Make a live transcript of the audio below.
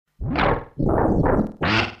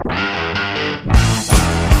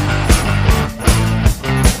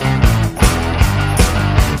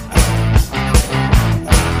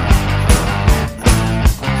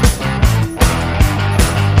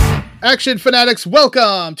Action fanatics,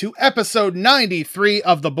 welcome to episode 93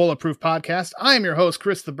 of the Bulletproof Podcast. I am your host,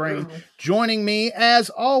 Chris the Brain. Joining me, as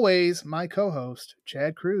always, my co-host,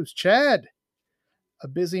 Chad Cruz. Chad, a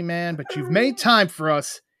busy man, but you've made time for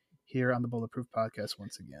us here on the Bulletproof Podcast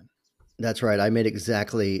once again. That's right. I made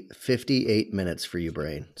exactly 58 minutes for you,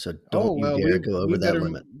 Brain. So don't you dare go over that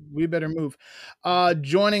limit. We better move.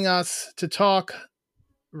 Joining us to talk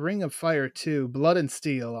Ring of Fire 2, Blood and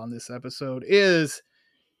Steel on this episode is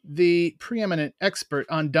the preeminent expert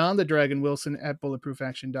on Don the Dragon Wilson at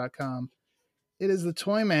bulletproofaction.com. It is the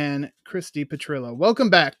toy man, Chris DiPetrillo. Welcome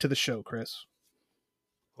back to the show, Chris.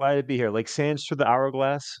 Glad to be here. Like sands through the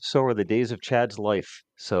hourglass, so are the days of Chad's life.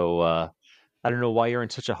 So I don't know why you're in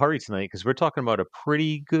such a hurry tonight, because we're talking about a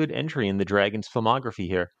pretty good entry in the Dragon's filmography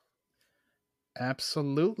here.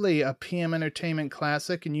 Absolutely. A PM Entertainment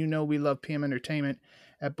classic, and you know we love PM Entertainment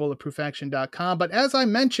at bulletproofaction.com. But as I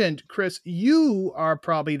mentioned, Chris, you are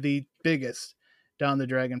probably the biggest Don the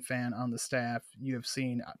Dragon fan on the staff. You have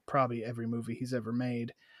seen probably every movie he's ever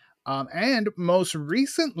made. And most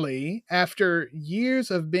recently, after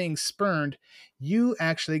years of being spurned, you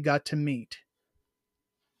actually got to meet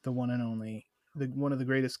the one and only, one of the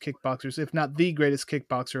greatest kickboxers, if not the greatest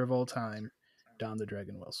kickboxer of all time, Don the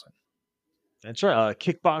Dragon Wilson. That's right.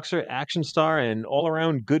 Kickboxer, action star, and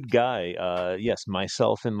all-around good guy. Yes,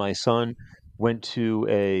 myself and my son went to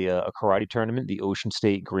a karate tournament, the Ocean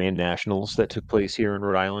State Grand Nationals, that took place here in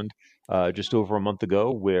Rhode Island just over a month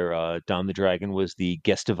ago, where Don the Dragon was the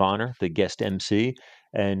guest of honor, the guest MC.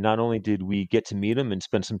 And not only did we get to meet him and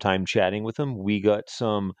spend some time chatting with him, we got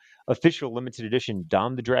some official limited edition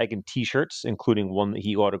Don the Dragon t-shirts, including one that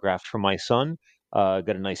he autographed for my son. Got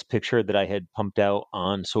a nice picture that I had pumped out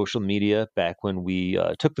on social media back when we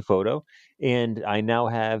took the photo. And I now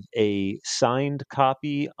have a signed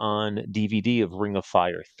copy on DVD of Ring of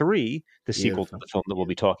Fire 3, the sequel to the film that we'll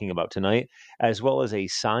be talking about tonight, as well as a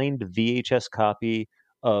signed VHS copy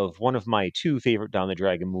of one of my two favorite Don the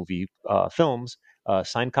Dragon movie films,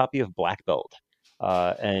 signed copy of Black Belt.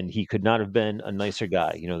 And he could not have been a nicer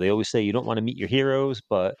guy. You know, they always say you don't want to meet your heroes,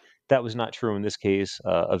 but that was not true in this case.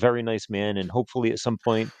 A very nice man, and hopefully at some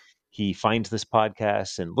point he finds this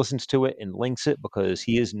podcast and listens to it and links it, because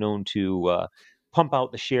he is known to pump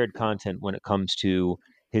out the shared content when it comes to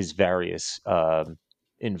his various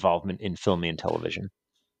involvement in film and television.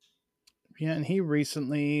 Yeah, and he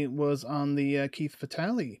recently was on the Keith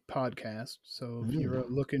Vitale podcast. So if you're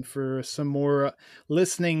looking for some more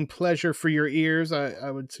listening pleasure for your ears, I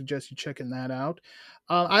would suggest you checking that out.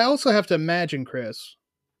 I also have to imagine, Chris,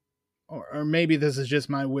 or maybe this is just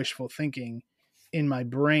my wishful thinking in my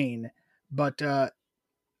brain, but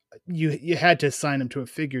you had to sign him to a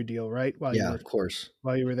figure deal, right? Of course.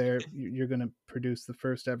 While you were there, you're going to produce the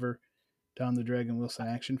first ever Don the Dragon Wilson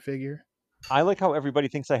action figure. I like how everybody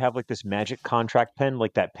thinks I have like this magic contract pen,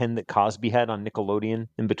 like that pen that Cosby had on Nickelodeon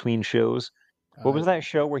in between shows. What was that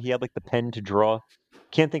show where he had like the pen to draw?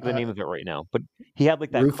 Can't think of the name of it right now, but he had like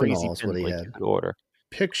that crazy pen that you could order.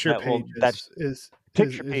 Picture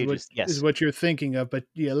Pages is what you're thinking of, but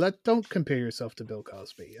yeah, don't compare yourself to Bill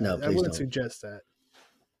Cosby. No, I wouldn't suggest that.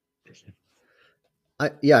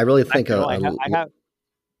 I really think I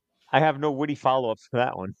have no witty follow-ups for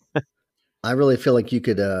that one. I really feel like you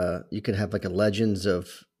could have like a Legends of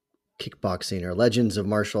Kickboxing or Legends of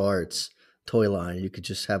Martial Arts toy line. You could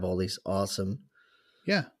just have all these awesome.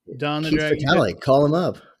 Yeah, Don the Keith Dragon. Vitale, call him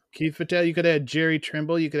up. Keith Vitale. You could have Jerry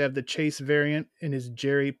Trimble. You could have the Chase variant in his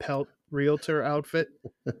Jerry Pelt realtor outfit.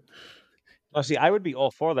 Well, see, I would be all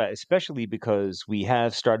for that, especially because we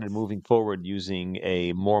have started moving forward using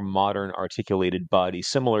a more modern articulated body,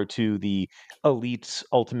 similar to the Elites,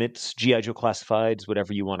 Ultimates, G.I. Joe Classifieds,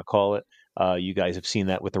 whatever you want to call it. You guys have seen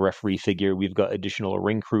that with the referee figure. We've got additional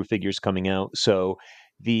ring crew figures coming out. So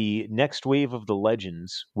the next wave of the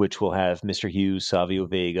Legends, which will have Mr. Hughes, Savio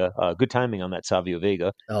Vega, good timing on that Savio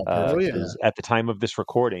Vega, because at the time of this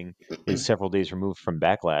recording is several days removed from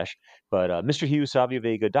Backlash. But Mr. Hughes, Savio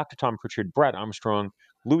Vega, Dr. Tom Pritchard, Brad Armstrong,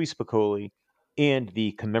 Louis Spicoli, and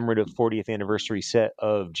the commemorative 40th anniversary set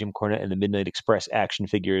of Jim Cornette and the Midnight Express action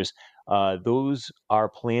figures. Those are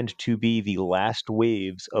planned to be the last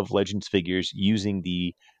waves of Legends figures using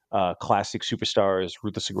the classic Superstars,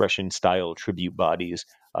 Ruthless Aggression style tribute bodies.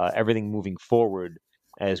 Everything moving forward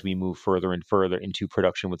as we move further and further into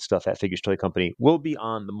production with stuff at Figures Toy Company will be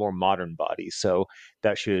on the more modern bodies. So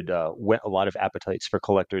that should whet a lot of appetites for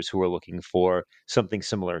collectors who are looking for something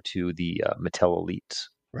similar to the Mattel Elites.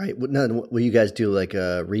 Right. No, will you guys do like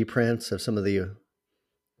reprints of some of the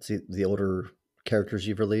older characters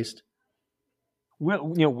you've released?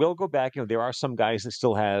 We'll go back. There are some guys that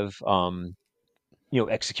still have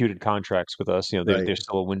executed contracts with us. Right. There's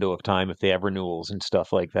still a window of time if they have renewals and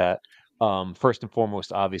stuff like that. First and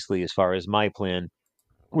foremost, obviously, as far as my plan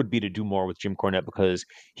would be to do more with Jim Cornette because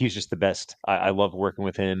he's just the best. I love working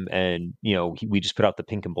with him, and we just put out the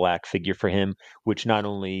pink and black figure for him, which not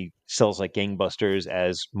only sells like gangbusters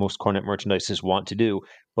as most Cornette merchandises want to do,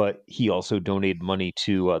 but he also donated money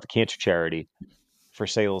to the cancer charity for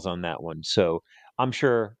sales on that one. So I'm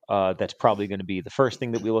sure that's probably going to be the first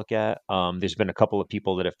thing that we look at. There's been a couple of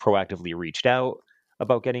people that have proactively reached out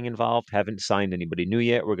about getting involved. Haven't signed anybody new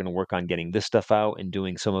yet. We're going to work on getting this stuff out and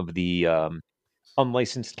doing some of the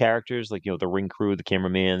unlicensed characters, like the ring crew, the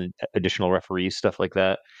cameraman, additional referees, stuff like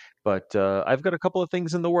that. But I've got a couple of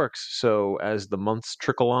things in the works. So as the months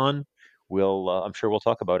trickle on, I'm sure we'll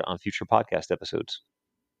talk about it on future podcast episodes.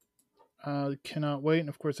 Cannot wait. And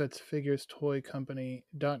of course, that's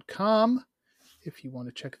figurestoycompany.com if you want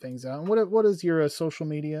to check things out. And what is your social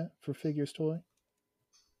media for Figures Toy?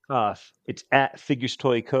 It's at Figures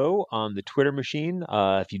Toy Co. on the Twitter machine.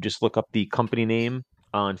 If you just look up the company name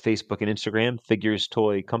on Facebook and Instagram, Figures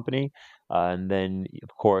Toy Company. And then, of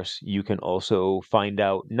course, you can also find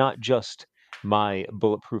out not just my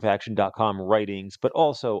bulletproofaction.com writings, but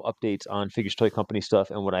also updates on Figures Toy Company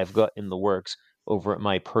stuff and what I've got in the works over at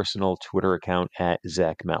my personal Twitter account at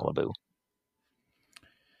Zach Malibu.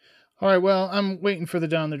 All right, well, I'm waiting for the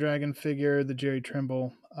Don the Dragon figure, the Jerry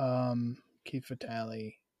Trimble, Keith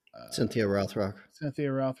Vitale, Cynthia Rothrock. Cynthia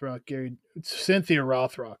Rothrock.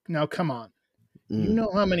 Now, come on. You know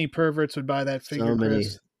how many perverts would buy that figure, So many.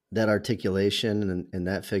 Chris? That articulation and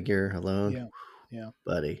that figure alone. Yeah.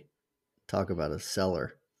 Buddy, talk about a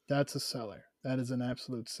seller. That's a seller. That is an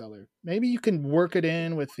absolute seller. Maybe you can work it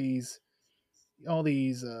in with all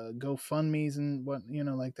these GoFundMes and what,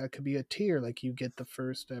 like that could be a tier. Like you get the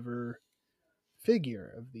first ever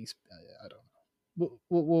figure of these. I don't know.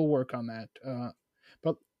 We'll work on that.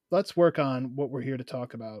 But let's work on what we're here to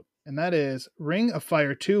talk about. And that is Ring of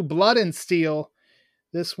Fire 2, Blood and Steel.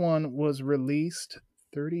 This one was released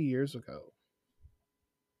 30 years ago.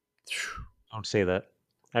 Don't say that.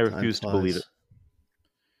 I refuse to believe it.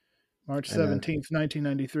 March 17th,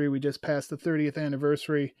 1993. We just passed the 30th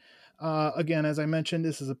anniversary. Again, as I mentioned,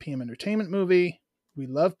 this is a PM Entertainment movie. We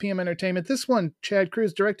love PM Entertainment. This one, Chad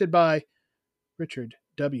Cruz, directed by Richard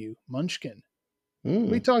W. Munchkin.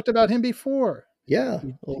 We talked about him before. Yeah,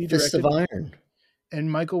 he Fist of Iron.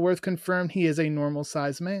 And Michael Worth confirmed he is a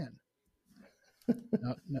normal-sized man.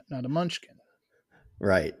 not a munchkin.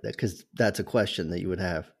 Right, because that's a question that you would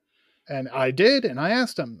have. And I did, and I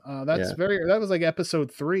asked him. That was like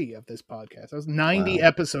episode 3 of this podcast. That was 90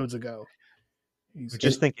 episodes ago.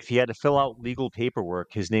 Just think, if he had to fill out legal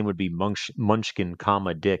paperwork, his name would be Munchkin,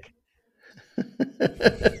 Dick.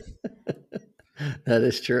 That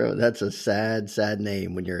is true. That's a sad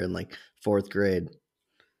name when you're in like 4th grade.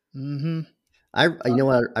 Mm-hmm. I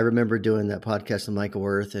remember doing that podcast with Michael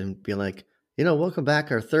Worth and being like, welcome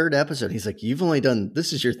back, our 3rd episode. He's like,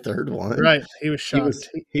 this is your 3rd one. Right. He was shocked.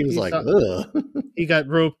 He was like, ugh. He got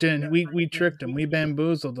roped in. We tricked him. We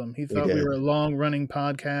bamboozled him. He thought we were a long running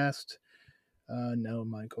podcast. No,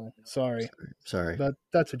 Michael. Sorry.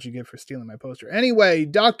 That's what you get for stealing my poster. Anyway,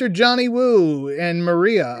 Dr. Johnny Woo and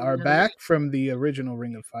Maria are back from the original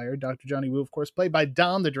Ring of Fire. Dr. Johnny Woo, of course, played by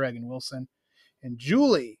Don the Dragon Wilson. And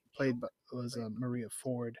Julie was Maria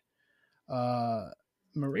Ford.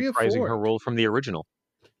 Maria reprising Ford. Her role from the original.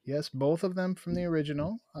 Yes, both of them from the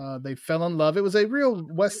original. They fell in love. It was a real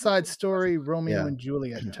West Side Story, Romeo and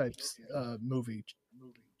Juliet type movie,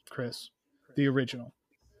 Chris. The original.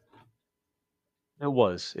 It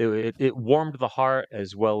was. It warmed the heart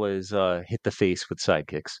as well as hit the face with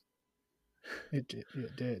sidekicks. It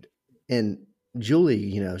did. And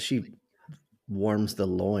Julie, she warms the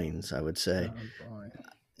loins, I would say. Oh, boy.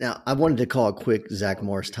 Now, I wanted to call a quick Zach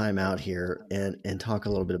Morris timeout here and talk a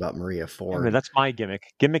little bit about Maria Ford. I mean, that's my gimmick.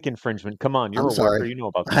 Gimmick infringement. Come on, you're a worker. You know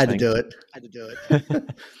about this. I had to do it.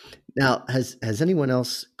 Now, has anyone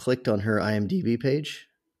else clicked on her IMDb page?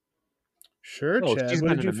 Sure, Chad. She's what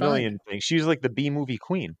been did in you a million find? things. She's like the B-movie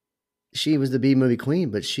queen. She was the B-movie queen,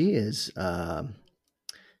 but she is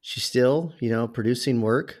she's still, producing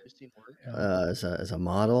work as a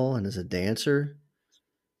model and as a dancer.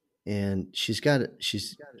 And she's a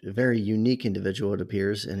very unique individual, it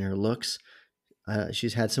appears, in her looks.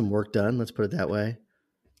 She's had some work done, let's put it that way.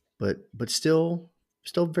 But still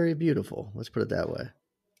very beautiful, let's put it that way.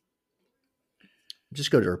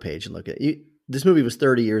 Just go to her page and look at it. This movie was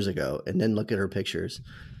 30 years ago, and then look at her pictures.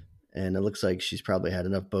 and it looks like she's probably had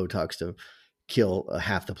enough Botox to kill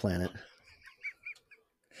half the planet.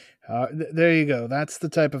 There you go. That's the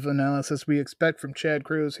type of analysis we expect from Chad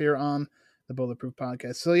Cruz here on the Bulletproof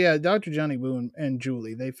Podcast. So yeah, Dr. Johnny Woo and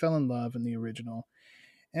Julie, they fell in love in the original.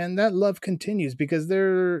 And that love continues because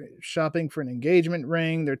they're shopping for an engagement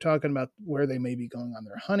ring. They're talking about where they may be going on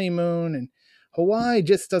their honeymoon. And Hawaii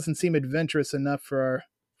just doesn't seem adventurous enough for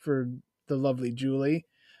the lovely Julie.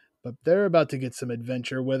 But they're about to get some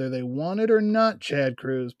adventure, whether they want it or not, Chad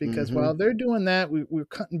Cruz, because while they're doing that, we're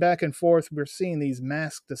cutting back and forth. We're seeing these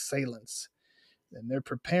masked assailants, and they're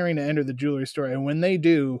preparing to enter the jewelry store. And when they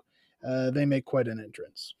do, they make quite an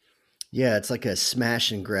entrance. Yeah, it's like a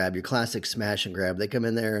smash and grab, your classic smash and grab. They come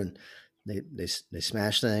in there and they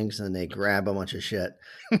smash things and they grab a bunch of shit,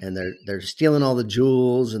 and they're stealing all the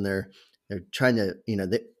jewels, and they're trying to,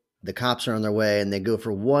 the cops are on their way, and they go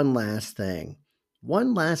for one last thing.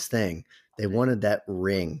 One last thing. They wanted that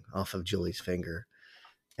ring off of Julie's finger.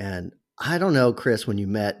 And I don't know, Chris, when you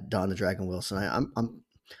met Don the Dragon Wilson,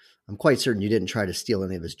 I'm quite certain you didn't try to steal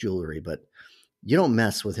any of his jewelry, but you don't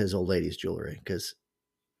mess with his old lady's jewelry because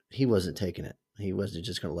he wasn't taking it. He wasn't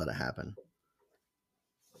just going to let it happen.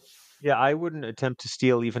 Yeah, I wouldn't attempt to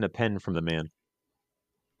steal even a pen from the man.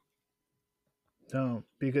 No,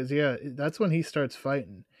 because that's when he starts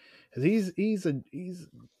fighting. Because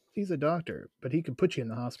he's a doctor, but he can put you in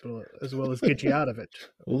the hospital as well as get you out of it.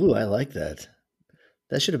 Ooh, I like that.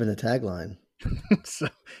 That should have been the tagline. So,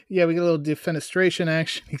 yeah, we get a little defenestration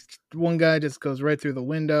action. One guy just goes right through the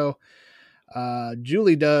window.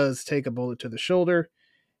 Julie does take a bullet to the shoulder,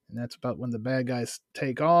 and that's about when the bad guys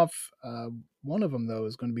take off. One of them, though,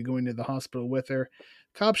 is going to be going to the hospital with her.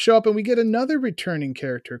 Cops show up, and we get another returning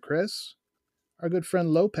character, Chris, our good friend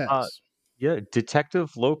Lopez. Yeah,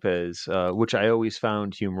 Detective Lopez, which I always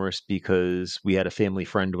found humorous because we had a family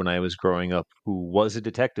friend when I was growing up who was a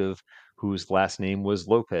detective whose last name was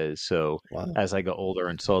Lopez. So As I got older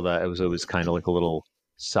and saw that, it was always kind of like a little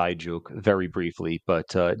side joke, very briefly. But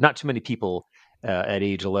not too many people at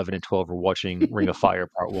age 11 and 12 were watching Ring of Fire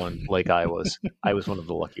Part 1 like I was. I was one of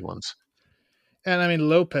the lucky ones. And I mean,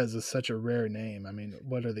 Lopez is such a rare name. I mean,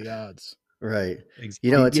 what are the odds? Right.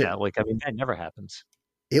 Exactly. That never happens.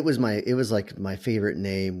 It was like my favorite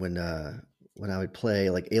name when I would play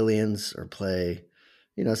like Aliens or play,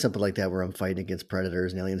 something like that where I'm fighting against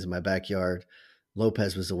predators and aliens in my backyard.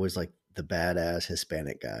 Lopez was always like the badass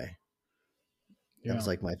Hispanic guy. That was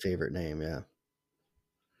like my favorite name. Yeah.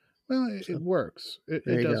 Well, it works.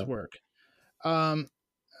 It does work. So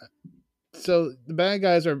the bad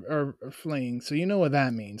guys are fleeing. So you know what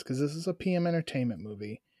that means because this is a PM Entertainment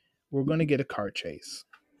movie. We're going to get a car chase.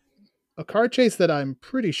 A car chase that I'm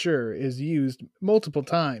pretty sure is used multiple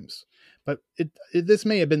times, but this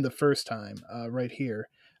may have been the first time right here.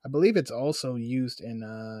 I believe it's also used in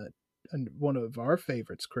one of our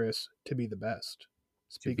favorites, Chris, To Be the Best.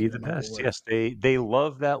 To Be the Best, yes. They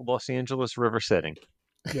love that Los Angeles River setting.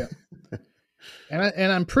 Yeah.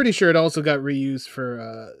 And I'm pretty sure it also got reused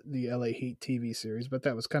for the LA Heat TV series, but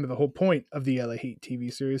that was kind of the whole point of the LA Heat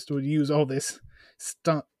TV series, to use all this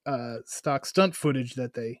stock stunt footage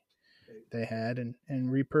that they had and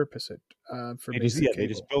repurpose it for they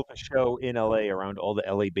just built a show in LA around all the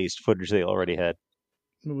LA based footage they already had.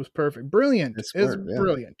 It was perfect. Brilliant.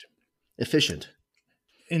 Brilliant. Efficient.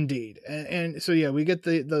 Indeed. And so we get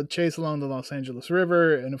the chase along the Los Angeles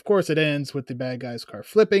River, and of course it ends with the bad guy's car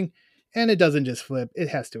flipping, and it doesn't just flip, it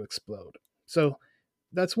has to explode. So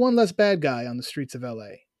that's one less bad guy on the streets of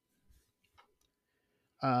LA.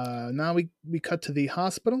 Now we cut to the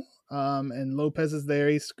hospital. And Lopez is there.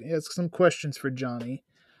 He has some questions for Johnny.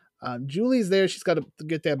 Julie's there. She's got to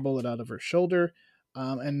get that bullet out of her shoulder.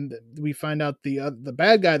 And we find out the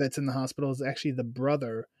bad guy that's in the hospital is actually the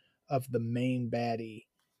brother of the main baddie,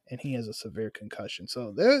 and he has a severe concussion.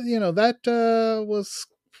 So there, that was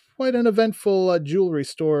quite an eventful jewelry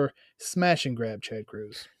store smash and grab, Chad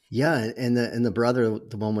Cruz. Yeah, and the brother,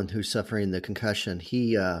 the one who's suffering the concussion,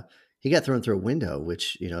 he got thrown through a window,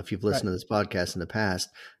 which, if you've listened to this podcast in the past,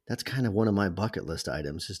 that's kind of one of my bucket list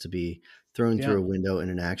items, is to be thrown through a window in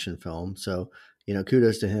an action film. So,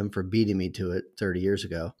 kudos to him for beating me to it 30 years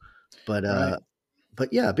ago. But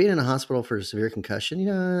yeah, being in a hospital for a severe concussion,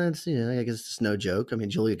 it's, I guess it's no joke. I mean,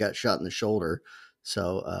 Julia got shot in the shoulder,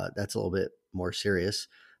 so that's a little bit more serious.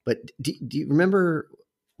 But do you remember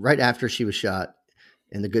right after she was shot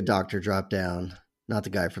and the good doctor dropped down, not the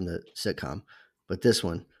guy from the sitcom, but this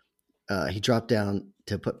one, he dropped down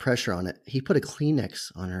to put pressure on it. He put a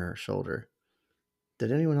Kleenex on her shoulder.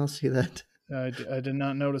 Did anyone else see that? I did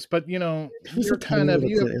not notice, but it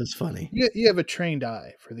was funny. You have a trained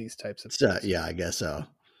eye for these types of things. Yeah, I guess so.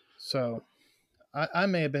 So, I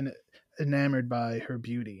may have been enamored by her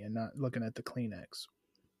beauty and not looking at the Kleenex.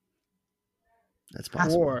 That's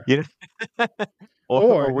possible. Or, You know?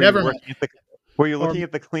 or were you never mind. were you Or, looking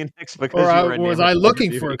at the Kleenex because or you were was enamored I by her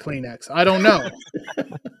looking for a beauty? Kleenex? I don't know.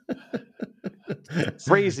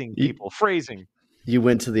 Phrasing, people, phrasing. You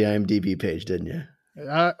went to the IMDb page, didn't you?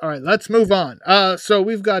 All right, let's move on. So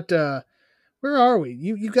we've got where are we?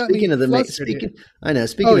 You got Speaking me of the main, flustered here.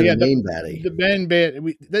 speaking of the main baddie, the main bad.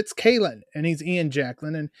 That's Kalen, and he's Ian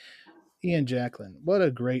Jacklin, and Ian Jacklin. What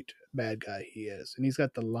a great bad guy he is, and he's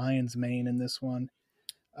got the lion's mane in this one.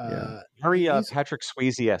 Very he's- Patrick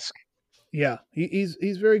Swayze-esque. Yeah, he's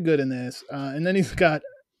very good in this, and then he's got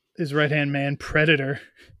his right hand man Predator,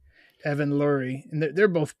 Evan Lurie, and they're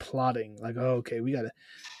both plotting like, oh, okay,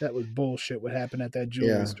 that was bullshit. What happened at that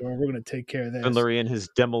jewelry store? We're gonna take care of this. And Lurie and his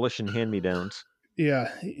demolition hand-me-downs.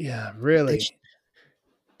 Yeah, really.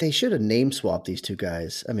 They should have name swapped these two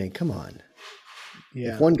guys. I mean, come on.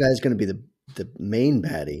 Yeah. If one guy's going to be the main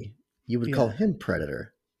baddie, you would call him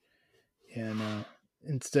Predator. Yeah, no.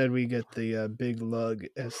 Instead, we get the big lug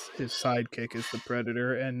as his sidekick is the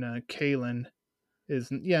Predator, and Kalen is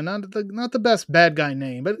not the best bad guy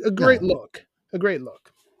name, but a great look. A great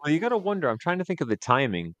look. Well, you got to wonder. I'm trying to think of the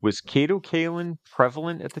timing. Was Kato Kaelin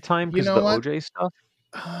prevalent at the time because of the OJ stuff?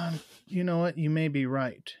 You know what? You may be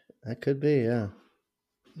right. That could be, yeah.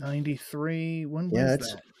 93. When was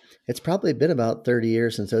that? It's probably been about 30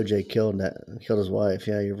 years since OJ killed his wife.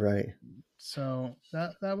 Yeah, you're right. So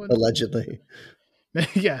that would allegedly.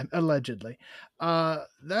 Yeah, allegedly.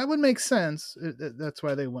 That would make sense. That's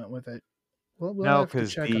why they went with it. We'll no,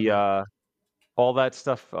 because all that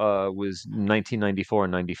stuff was 1994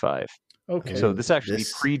 and 95. Okay. So this actually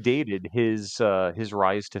predated his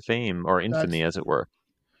rise to fame or infamy, as it were.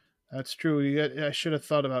 That's true. I should have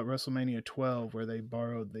thought about WrestleMania 12, where they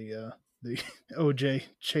borrowed the OJ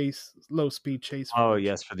chase, low speed chase. Oh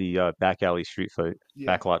yes, for the back alley street fight,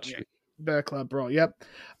 backlot street, backlot brawl. Yep.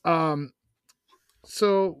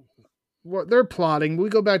 So what they're plotting, we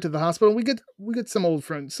go back to the hospital. We get some old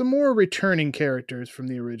friends, some more returning characters from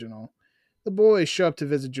the original. The boys show up to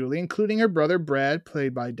visit Julie, including her brother Brad,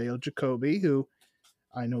 played by Dale Jacoby, who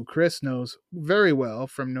I know Chris knows very well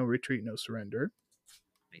from No Retreat, No Surrender.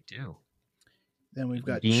 They do. Then we've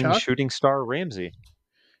got Being Chuck. Shooting Star Ramsey.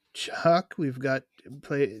 Chuck, we've got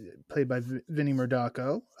played by Vinnie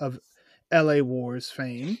Murdoco of L.A. Wars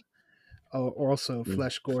fame. Also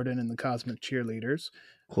Flesh Gordon and the Cosmic Cheerleaders.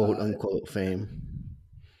 Quote unquote fame.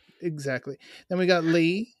 Exactly. Then we got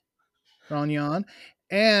Lee Ronyon.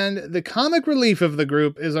 And the comic relief of the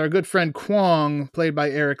group is our good friend Kwong, played by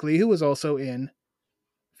Eric Lee, who was also in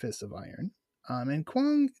Fist of Iron. And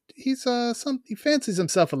Kwong, he fancies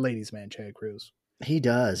himself a ladies' man, Chad Cruz. He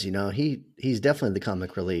does, he's definitely the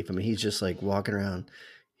comic relief. I mean, he's just like walking around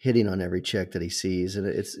hitting on every chick that he sees. And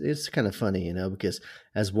it's kind of funny, because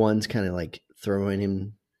as one's kind of like throwing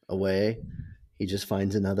him away, he just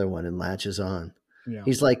finds another one and latches on. Yeah.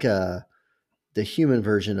 He's like the human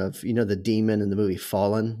version of, the demon in the movie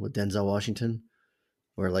Fallen with Denzel Washington,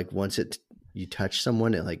 where like once you touch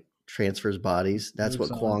someone, it like transfers bodies. That's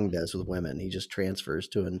what Kwong does with women. He just transfers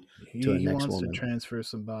to a next woman. He wants to transfer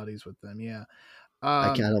some bodies with them. Yeah.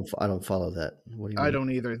 I don't follow that. What do you mean? I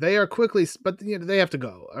don't either. They are quickly, but they have to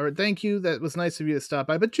go. All right, thank you. That was nice of you to stop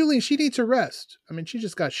by. But Julie, she needs a rest. I mean, she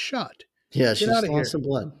just got shot. Yeah, she's lost some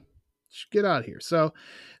blood. Get out of here. So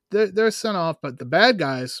they're sent off, but the bad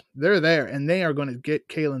guys, they're there, and they are going to get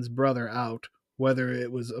Kalen's brother out, whether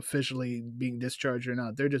it was officially being discharged or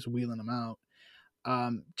not. They're just wheeling him out.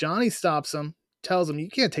 Johnny stops him, tells him, "You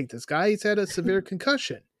can't take this guy. He's had a severe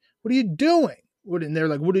concussion. What are you doing?" And they're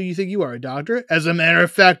like, "What do you think you are, a doctor?" "As a matter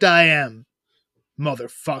of fact, I am,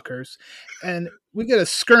 motherfuckers." And we get a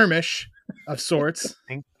skirmish of sorts.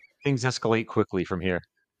 Things escalate quickly from here.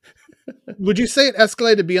 Would you say it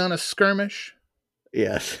escalated beyond a skirmish?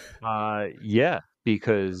 Yes. Yeah,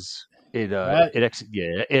 because it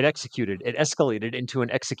executed. It escalated into an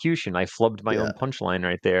execution. I flubbed my own punchline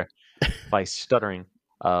right there by stuttering.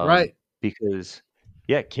 Right. Because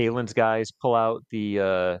Kalen's guys pull out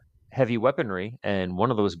the heavy weaponry, and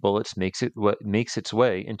one of those bullets makes its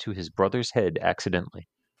way into his brother's head accidentally.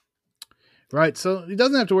 Right. So he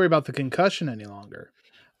doesn't have to worry about the concussion any longer.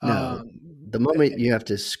 No. The moment you have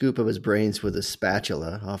to scoop up his brains with a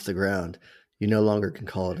spatula off the ground, you no longer can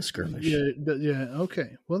call it a skirmish. Yeah.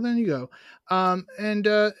 Okay. Well, then you go. And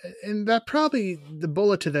that probably the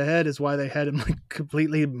bullet to the head is why they had him like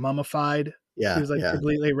completely mummified. Yeah. He was like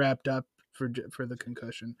completely wrapped up for the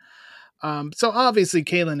concussion. So obviously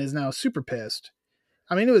Kalen is now super pissed.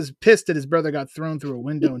 I mean, he was pissed that his brother got thrown through a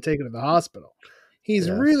window and taken to the hospital. He's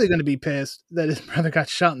really going to be pissed that his brother got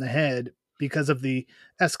shot in the head because of the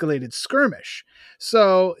escalated skirmish.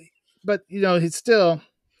 So, but he's still,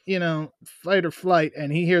 fight or flight,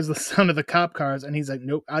 and he hears the sound of the cop cars, and he's like,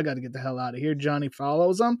 "Nope, I got to get the hell out of here." Johnny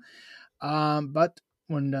follows him, but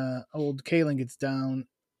when old Kalen gets down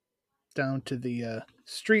to the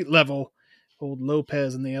street level, old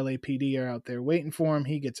Lopez and the LAPD are out there waiting for him.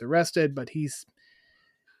 He gets arrested, but he's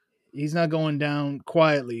not going down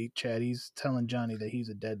quietly, Chad. He's telling Johnny that he's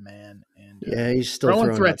a dead man, and he's still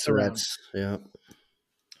throwing threats around. Yeah.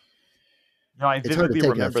 No, I vividly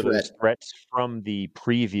remember those threats from the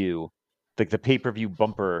preview, like the pay-per-view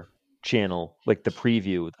bumper channel, like the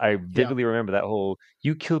preview. I vividly remember that whole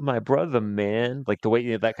 "you killed my brother, man," like the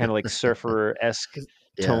way that kind of like surfer-esque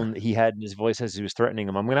tone that he had in his voice as he was threatening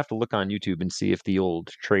him. I'm gonna have to look on YouTube and see if the old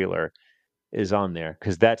trailer is on there,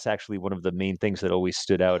 because that's actually one of the main things that always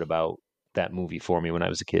stood out about that movie for me when I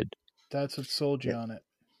was a kid. That's what sold you on it.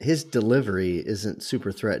 His delivery isn't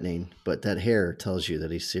super threatening, but that hair tells you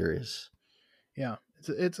that he's serious. Yeah,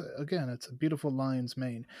 it's a beautiful lion's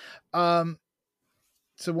mane.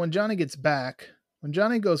 So when Johnny gets back, when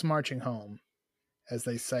Johnny goes marching home, as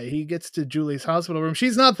they say, he gets to Julie's hospital room.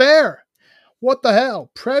 She's not there. What the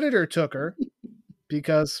hell? Predator took her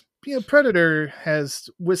because Predator has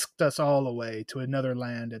whisked us all away to another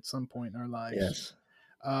land at some point in our lives. Yes.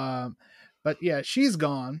 But yeah, she's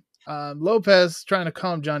gone. Lopez trying to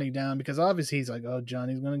calm Johnny down because obviously he's like, oh,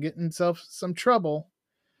 Johnny's going to get himself some trouble.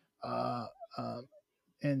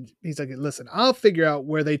 And he's like, listen, I'll figure out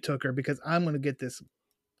where they took her because I'm going to get this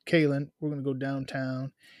Kalen. We're going to go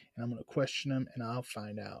downtown and I'm going to question him and I'll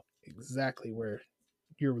find out exactly where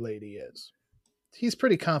your lady is. He's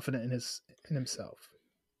pretty confident in himself,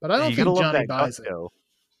 but I don't think Johnny buys it.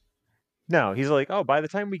 No, he's like, oh, by the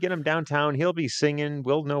time we get him downtown, he'll be singing.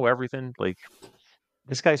 We'll know everything. Like,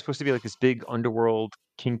 this guy's supposed to be like this big underworld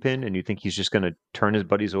kingpin, and you think he's just going to turn his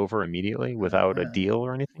buddies over immediately without a deal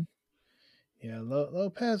or anything? Yeah,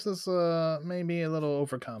 Lopez is maybe a little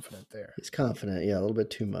overconfident there. He's confident, a little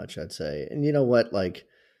bit too much, I'd say. And you know what? Like,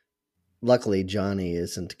 luckily, Johnny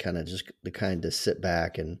isn't kind of just the kind to sit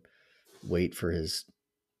back and wait for his,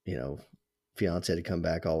 fiance to come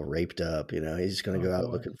back all raped up. He's just going to go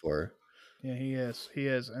out looking for her. Yeah, he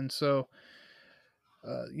is. And so,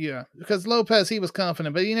 because Lopez, he was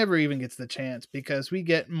confident, but he never even gets the chance because we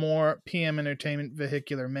get more PM Entertainment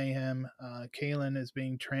vehicular mayhem. Kalen is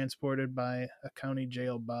being transported by a county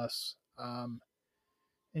jail bus. And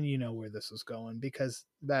you know where this is going because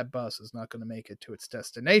that bus is not going to make it to its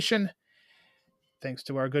destination. Thanks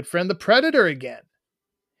to our good friend, the Predator again.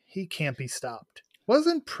 He can't be stopped.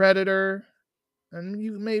 Wasn't Predator, and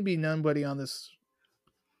maybe nobody on this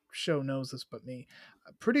show knows this but me,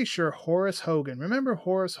 I'm pretty sure Horace Hogan. Remember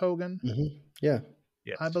Horace Hogan? Mm-hmm. Yeah.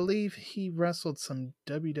 Yes. I believe he wrestled some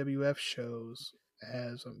WWF shows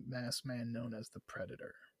as a masked man known as the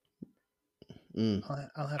Predator.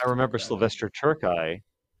 I remember Sylvester Turkey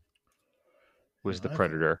was the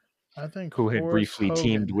Predator. I think who had briefly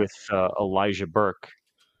teamed with Elijah Burke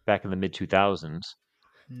back in the mid 2000s.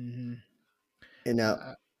 Mm-hmm. And now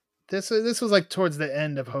this was like towards the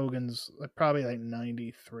end of Hogan's, probably like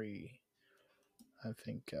 93. I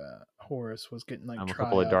think Horace was getting like a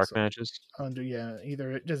couple of dark matches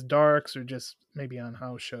either just darks or just maybe on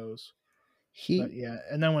house shows.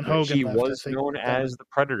 And then when Hogan he was known as the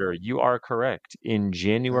Predator. You are correct. In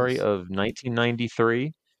January of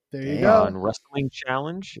 1993, there you go. On Wrestling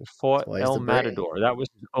Challenge, fought El Matador. That was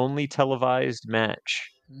his only televised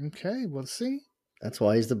match. Okay, we'll see. That's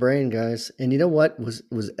why he's the brain, guys. And you know what? Was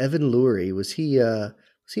Evan Lurie? Was he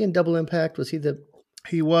in Double Impact? Was he the?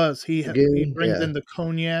 He was. He brings in the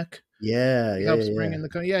cognac. Yeah, he helps bring in the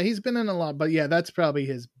cognac. Yeah, he's been in a lot, but yeah, that's probably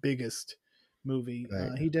his biggest movie.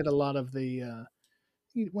 Right. He did a lot of the.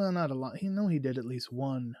 Not a lot. He did at least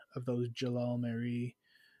one of those Jalal Mary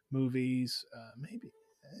movies. Maybe.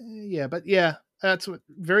 But that's what.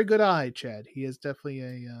 Very good eye, Chad. He is definitely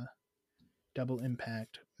a Double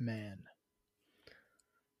Impact man.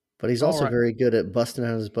 But he's also very good at busting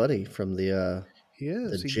out his buddy from the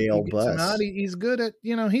jail bus. He's good at,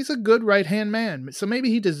 he's a good right-hand man. So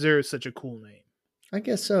maybe he deserves such a cool name. I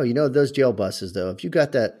guess so. Those jail buses, though, if you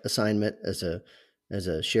got that assignment as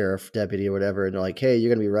a sheriff deputy or whatever, and they're like, hey,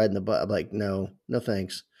 you're going to be riding the bus. I'm like, no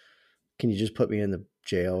thanks. Can you just put me in the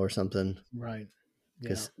jail or something? Right.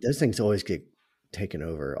 Because those things always get taken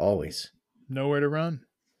over, always. Nowhere to Run.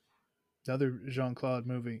 Another Jean-Claude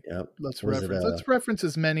movie. Yep. Let's reference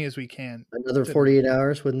as many as we can. Another 48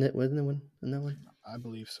 Hours, wasn't it? Wasn't it in that one? I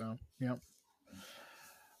believe so. Yep.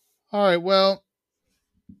 All right. Well,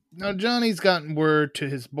 now Johnny's gotten word to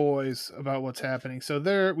his boys about what's happening. So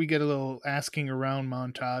there we get a little asking around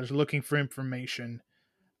montage, looking for information.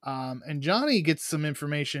 And Johnny gets some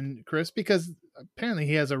information, Chris, because apparently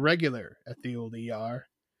he has a regular at the old ER.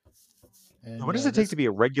 And What does it take to be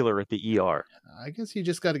a regular at the ER? I guess you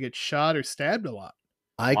just got to get shot or stabbed a lot.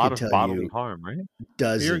 I A lot could of tell bodily you harm, right?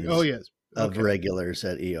 dozens Oh yes, of okay. regulars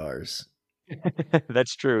at ERs.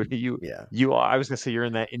 That's true. Yeah. You are. I was gonna say you're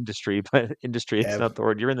in that industry, but industry is not the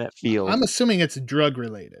word. You're in that field. I'm assuming it's drug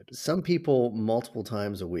related. Some people multiple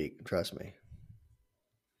times a week. Trust me.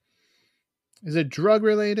 Is it drug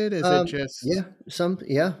related? Is it just? Yeah,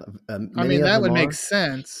 yeah. I mean, that would make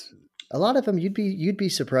sense. A lot of them, you'd be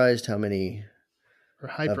surprised how many. Or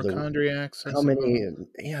hypochondriacs. How many?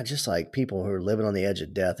 Yeah, just like people who are living on the edge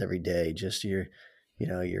of death every day. Just your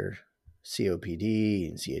COPD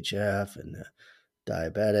and CHF and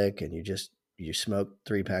diabetic, and you smoke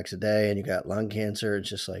 3 packs a day, and you got lung cancer. It's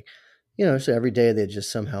just like, so every day they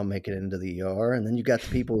just somehow make it into the ER, and then you got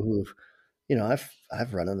the people who've,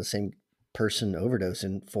 I've run on the same person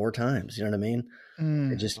overdosing 4 times. You know what I mean?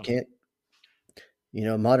 They just can't.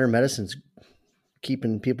 Modern medicine's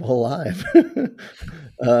keeping people alive.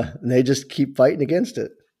 They just keep fighting against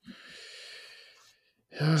it.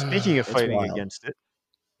 Speaking of fighting against it,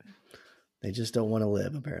 they just don't want to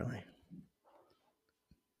live,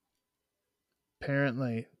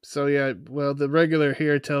 apparently. So yeah, well, the regular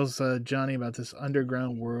here tells Johnny about this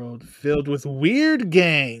underground world filled with weird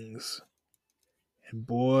gangs. And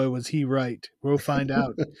boy, was he right. We'll find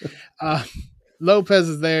out. Lopez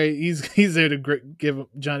is there. He's there to give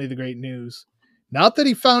Johnny the great news. Not that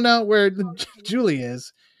he found out where Julie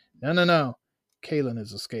is. No. Kaylin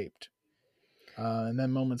has escaped. And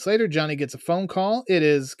then moments later, Johnny gets a phone call. It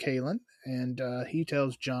is Kaylin. And he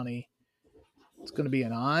tells Johnny, it's going to be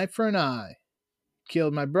an eye for an eye.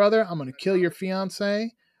 Killed my brother. I'm going to kill your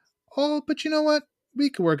fiance. Oh, but you know what? We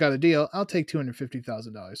could work out a deal. I'll take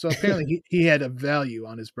 $250,000. So apparently he had a value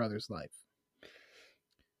on his brother's life.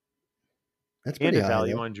 That's pretty and a high,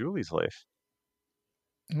 value though. on Julie's life.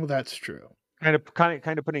 Well, that's true. Kind of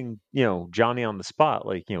putting Johnny on the spot.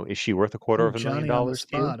 Like, is she worth $250,000 Johnny on the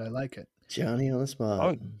spot. to you? I like it. Johnny on the spot.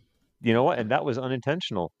 Oh, you know what? And that was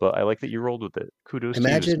unintentional, but I like that you rolled with it. Kudos to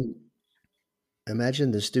you.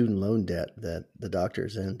 Imagine the student loan debt that the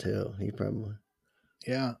doctor's in too. He probably.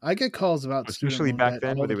 Yeah, I get calls about especially back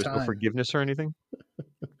then where there was no forgiveness or anything.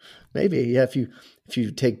 Maybe, yeah. If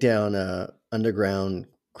you take down underground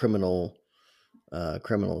criminals,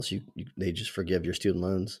 they just forgive your student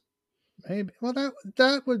loans. Maybe. Well,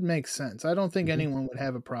 that would make sense. I don't think anyone would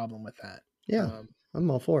have a problem with that. Yeah, I'm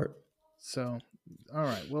all for it. So, all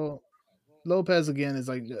right. Well, Lopez again is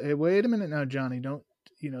like, hey, wait a minute now, Johnny. Don't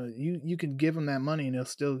you can give him that money and he'll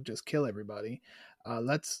still just kill everybody.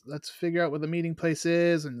 Let's figure out what the meeting place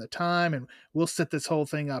is and the time, and we'll set this whole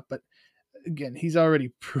thing up. But again, he's already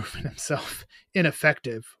proven himself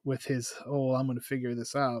ineffective with his whole I'm going to figure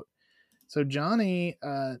this out. So Johnny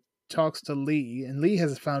talks to Lee, and Lee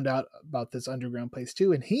has found out about this underground place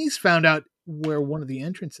too, and he's found out where one of the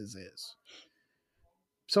entrances is.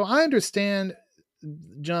 So I understand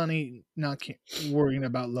Johnny not worrying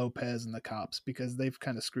about Lopez and the cops because they've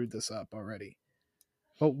kind of screwed this up already.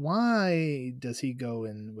 But why does he go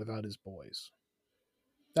in without his boys?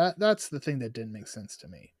 That's the thing that didn't make sense to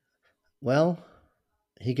me. Well,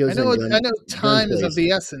 he goes. I know time is of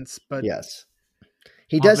the essence, but yes,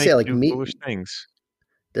 he does say like meet foolish things.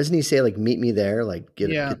 Doesn't he say like meet me there? Like get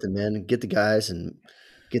the men, get the guys, and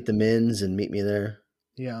get the men's, and meet me there.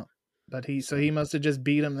 Yeah, but he must have just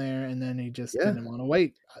beat him there, and then he just didn't want to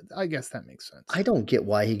wait. I guess that makes sense. I don't get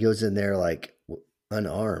why he goes in there like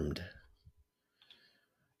unarmed.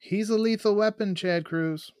 He's a lethal weapon, Chad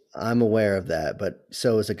Cruz. I'm aware of that, but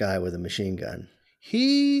so is a guy with a machine gun.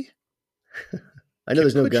 He I know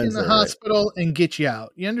there's no put guns you in the hospital and get you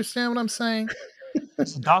out. You understand what I'm saying?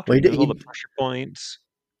 It's the doctor. He all the pressure points.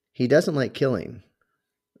 He doesn't like killing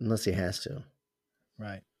unless he has to.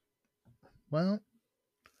 Right. Well,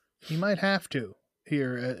 he might have to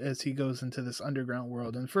here as he goes into this underground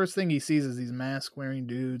world. And the first thing he sees is these mask-wearing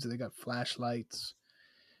dudes. They got flashlights.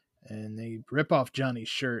 And they rip off Johnny's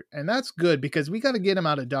shirt. And that's good because we got to get him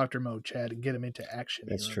out of doctor mode, Chad, and get him into action.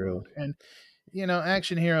 That's true. Mode. And,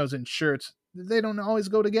 action heroes and shirts, they don't always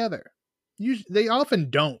go together. They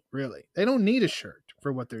often don't, really. They don't need a shirt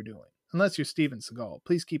for what they're doing. Unless you're Steven Seagal.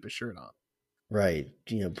 Please keep a shirt on. Right.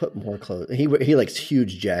 Put more clothes. He likes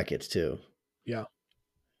huge jackets, too. Yeah.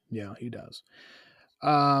 Yeah, he does.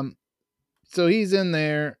 So he's in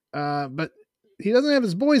there, but he doesn't have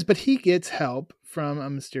his boys, but he gets help from a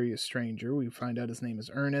mysterious stranger. We find out his name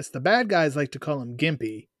is Ernest. The bad guys like to call him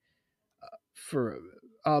Gimpy for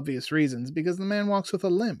obvious reasons because the man walks with a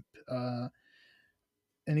limp.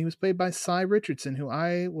 and he was played by Cy Richardson, who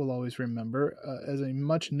I will always remember as a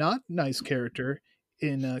much not nice character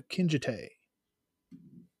in Kinjite,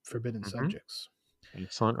 Forbidden Subjects.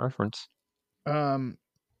 Excellent reference.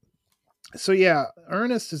 So yeah,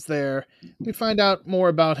 Ernest is there. We find out more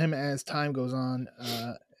about him as time goes on.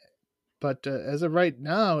 But as of right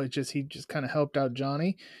now, he just kind of helped out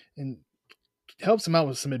Johnny and helps him out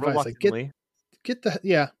with some advice. Like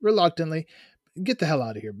reluctantly, get the hell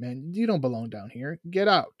out of here, man. You don't belong down here. Get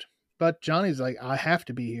out. But Johnny's like, I have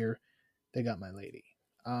to be here. They got my lady.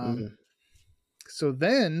 So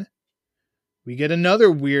then we get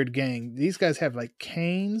another weird gang. These guys have like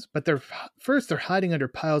canes, but they're hiding under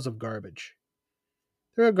piles of garbage.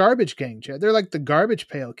 They're a garbage gang, Chad. They're like the Garbage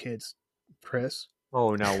Pail Kids, Chris.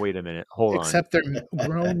 Oh, now wait a minute. Hold on. Except they're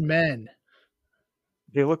grown men.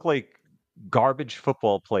 They look like garbage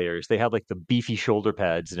football players. They had like the beefy shoulder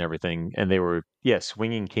pads and everything, and they were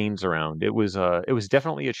swinging canes around. It was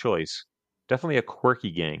definitely a choice. Definitely a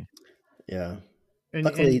quirky gang. Yeah.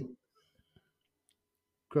 Luckily,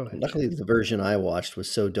 the version I watched was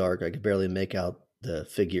so dark I could barely make out the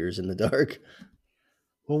figures in the dark.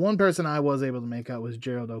 Well, one person I was able to make out was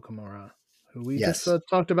Gerald Okamura, who we just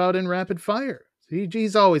talked about in Rapid Fire.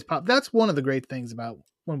 He's always popped. That's one of the great things about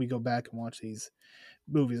when we go back and watch these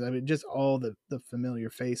movies. I mean, just all the familiar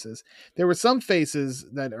faces. There were some faces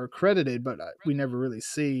that are credited, but we never really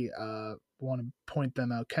see. Want to point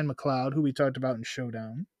them out. Ken McLeod, who we talked about in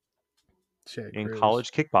Showdown. And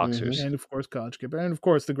College Kickboxers. And of course, College Kickboxers. And of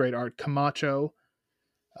course, the great Art Camacho,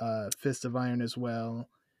 Fist of Iron as well.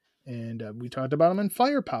 And we talked about him in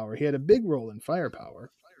Firepower. He had a big role in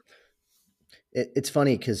Firepower. It's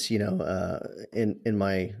funny because in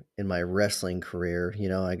my wrestling career,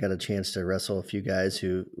 I got a chance to wrestle a few guys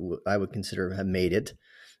who I would consider have made it,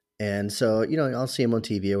 and so I'll see him on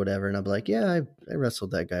TV or whatever, and I'll be like, yeah, I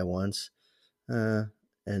wrestled that guy once, and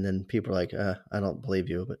then people are like, I don't believe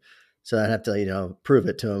you, but so I'd have to prove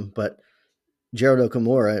it to him. But Gerald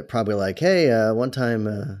Okamura probably like, hey, one time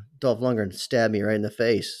Dolph Lundgren stabbed me right in the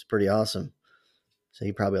face. It's pretty awesome. So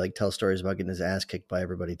he probably tells stories about getting his ass kicked by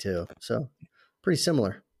everybody too. So. Pretty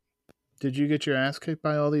similar. Did you get your ass kicked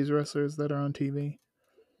by all these wrestlers that are on TV?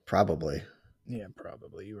 Probably. Yeah,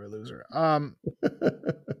 probably. You were a loser.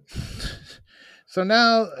 So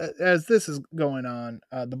now, as this is going on,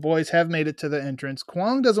 the boys have made it to the entrance.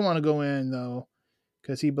 Kwong doesn't want to go in, though,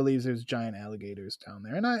 because he believes there's giant alligators down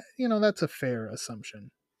there. And that's a fair assumption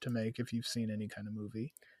to make if you've seen any kind of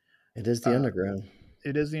movie. It is the underground.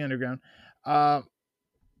 It is the underground.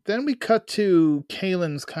 Then we cut to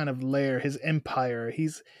Kalen's kind of lair, his empire.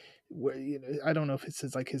 I don't know if it's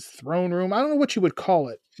his throne room. I don't know what you would call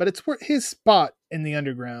it, but it's his spot in the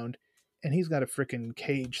underground, and he's got a freaking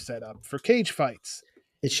cage set up for cage fights.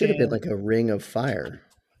 It should have been like a ring of fire.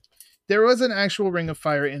 There was an actual ring of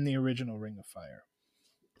fire in the original Ring of Fire,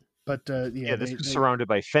 but this was surrounded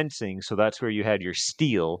by fencing, so that's where you had your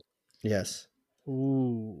steel. Yes.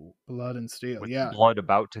 Ooh, blood and steel. With blood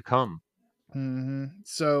about to come. Mm-hmm.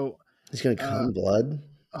 So he's gonna come blood.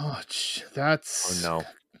 That's no.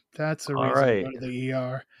 That's a reason to go to the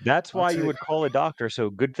ER. That's why you would call a doctor. So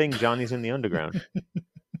good thing Johnny's in the underground.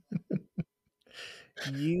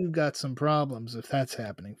 You got some problems if that's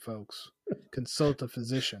happening, folks. Consult a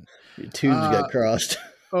physician. Your tubes got crossed.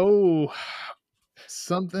 Oh,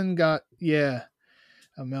 something got a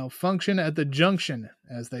malfunction at the junction,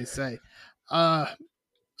 as they say.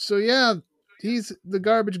 He's the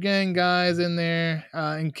garbage gang guys in there,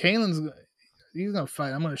 and he's gonna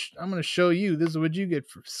fight. I'm gonna show you. This is what you get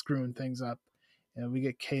for screwing things up. And we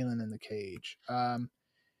get Kalen in the cage.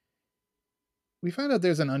 We find out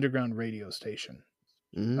there's an underground radio station,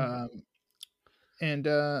 and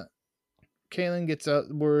Kalen gets a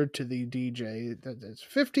word to the DJ that it's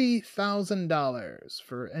 $50,000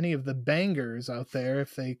 for any of the bangers out there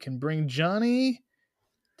if they can bring Johnny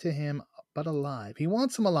to him. But alive. He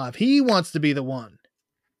wants him alive. He wants to be the one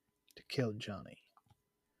to kill Johnny.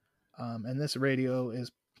 And this radio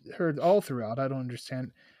is heard all throughout. I don't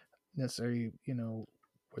understand necessarily,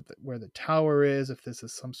 where the tower is, if this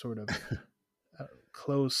is some sort of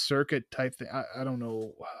closed circuit type thing. I don't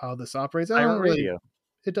know how this operates.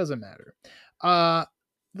 It doesn't matter.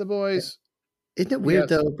 The boys. Isn't it weird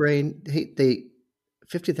though, Brain? They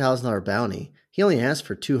 $50,000 bounty. He only asked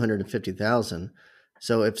for $250,000.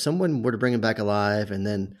 So if someone were to bring him back alive, and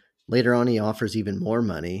then later on he offers even more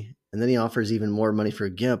money, and then he offers even more money for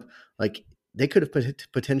Gimp, they could have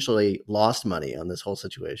potentially lost money on this whole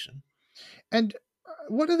situation. And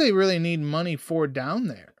what do they really need money for down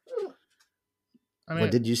there? I mean,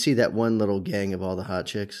 did you see that one little gang of all the hot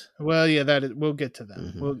chicks? Well, yeah, we'll get to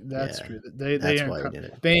them. Mm-hmm. That's true. They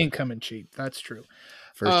ain't coming cheap. That's true.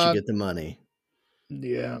 First, you get the money.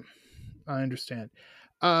 Yeah, I understand.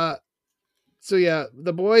 So yeah,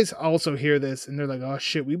 the boys also hear this and they're like, "Oh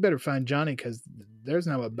shit, we better find Johnny because there's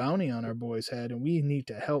now a bounty on our boy's head, and we need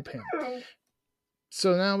to help him."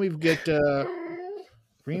 So now we've got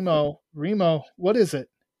Remo. Remo, what is it?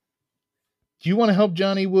 Do you want to help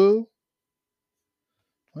Johnny Woo?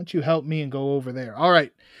 Why don't you help me and go over there? All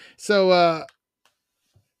right. So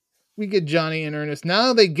we get Johnny and Ernest.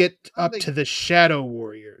 Now they get up to the Shadow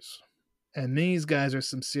Warriors, and these guys are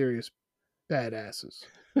some serious badasses.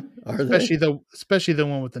 Especially the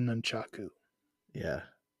one with the nunchaku. Yeah.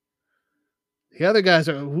 The other guys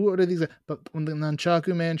are, who are these? But when the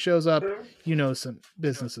nunchaku man shows up, you know some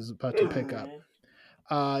business is about to pick up.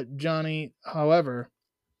 Johnny, however,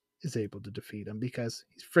 is able to defeat him because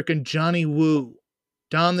he's freaking Johnny Woo,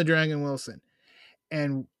 Don the Dragon Wilson.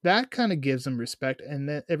 And that kind of gives him respect, and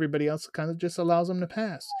then everybody else kind of just allows him to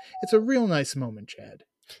pass. It's a real nice moment, Chad.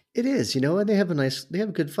 It is, and they have a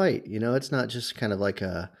good fight. It's not just kind of like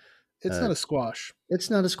it's not a squash. It's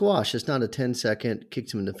not a squash. It's not a 10-second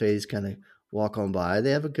kicks him in the face kind of walk on by.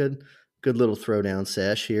 They have a good little throwdown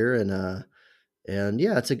sesh here, and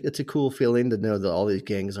yeah, it's a cool feeling to know that all these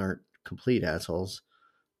gangs aren't complete assholes.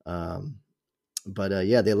 But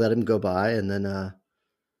yeah, they let him go by, and then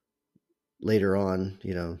later on,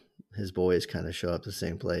 his boys kind of show up the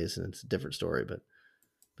same place, and it's a different story. But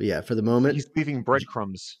yeah, for the moment, he's leaving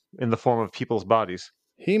breadcrumbs in the form of people's bodies.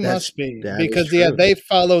 He must be, because they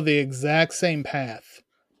follow the exact same path,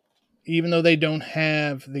 even though they don't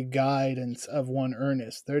have the guidance of one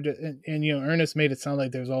Ernest. They're just, and Ernest made it sound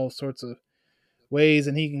like there's all sorts of ways,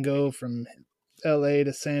 and he can go from L.A.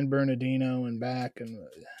 to San Bernardino and back, and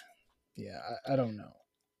yeah, I don't know.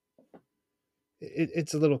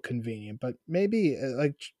 It's a little convenient, but maybe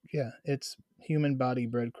it's human body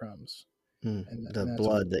breadcrumbs. And the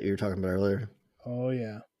blood that you were talking about earlier. Oh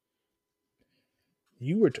yeah.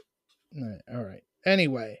 You were all right.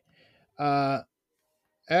 Anyway,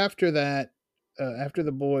 after that, after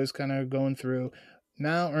the boys kind of going through,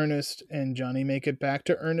 now Ernest and Johnny make it back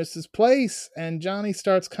to Ernest's place, and Johnny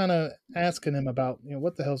starts kind of asking him about,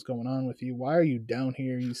 what the hell's going on with you? Why are you down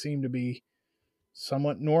here? You seem to be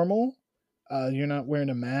somewhat normal. You're not wearing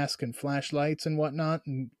a mask and flashlights and whatnot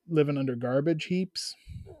and living under garbage heaps.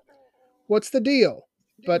 What's the deal?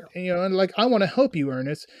 But, I want to help you,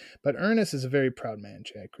 Ernest. But Ernest is a very proud man,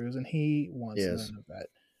 Chad Cruz, and he wants none of that.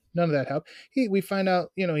 None of that help. We find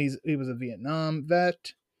out, he was a Vietnam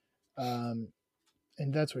vet. And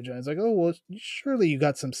that's where Johnny's like, oh, well, surely you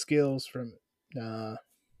got some skills from... Nah.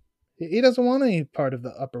 He doesn't want any part of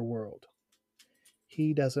the upper world.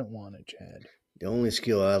 He doesn't want it, Chad. The only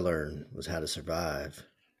skill I learned was how to survive.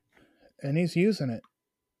 And he's using it.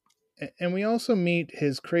 And we also meet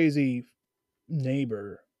his crazy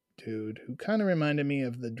neighbor dude who kind of reminded me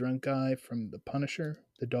of the drunk guy from The Punisher,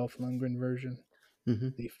 the Dolph Lundgren version. Mm-hmm.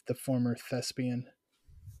 The former thespian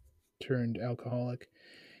turned alcoholic.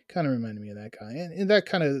 Kind of reminded me of that guy. And that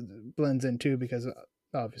kind of blends in too, because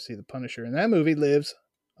obviously the Punisher in that movie lives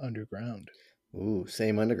underground. Ooh,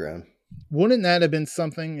 same underground. Wouldn't that have been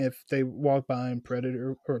something if they walked by and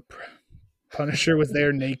Predator or Punisher was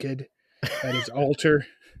there naked at his altar?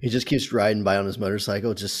 He just keeps riding by on his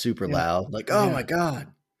motorcycle, just super loud. Like, oh my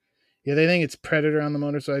God. Yeah, they think it's Predator on the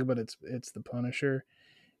motorcycle, but it's the Punisher.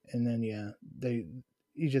 And then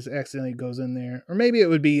he just accidentally goes in there. Or maybe it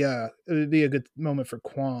would be a good moment for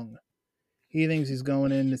Kwong. He thinks he's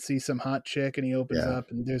going in to see some hot chick, and he opens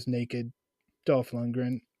up and there's naked Dolph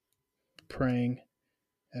Lundgren praying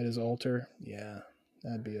at his altar. Yeah,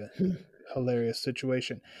 that'd be a hilarious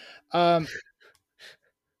situation. Now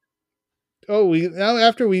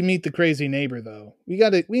after we meet the crazy neighbor, though,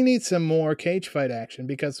 we need some more cage fight action,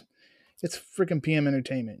 because it's freaking PM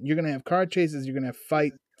Entertainment. You're gonna have car chases, you're gonna have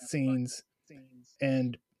fight scenes,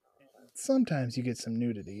 and sometimes you get some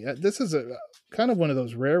nudity. This is a kind of one of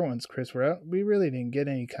those rare ones, Chris, where we really didn't get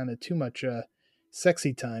any kind of too much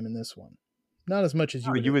sexy time in this one. Not as much as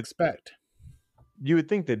you would expect. You would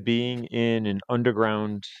think that being in an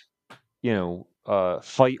underground,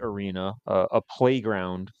 fight arena, a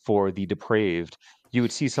playground for the depraved, you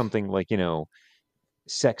would see something like,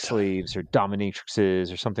 sex slaves or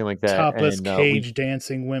dominatrixes or something like that. Topless cage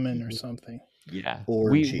dancing women or something. Yeah.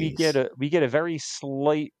 We get a very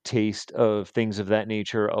slight taste of things of that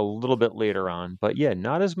nature a little bit later on. But yeah,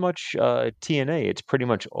 not as much TNA. It's pretty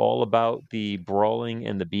much all about the brawling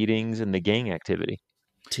and the beatings and the gang activity.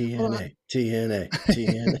 TNA.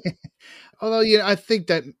 Although, I think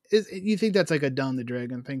you think that's like a Don the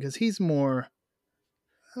Dragon thing, because he's more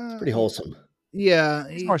pretty wholesome. Yeah,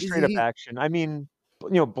 it's more straight up action. I mean,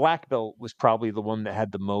 Black Belt was probably the one that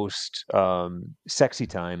had the most sexy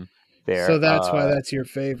time So there. that's why that's your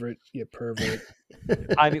favorite, you pervert.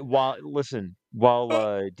 I mean, while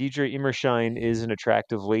DJ Immershine is an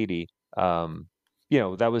attractive lady,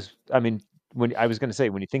 that was, I mean, when I was going to say,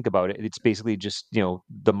 when you think about it, it's basically just,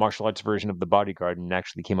 the martial arts version of The Bodyguard, and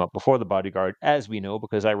actually came out before The Bodyguard, as we know,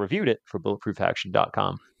 because I reviewed it for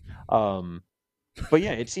bulletproofaction.com. But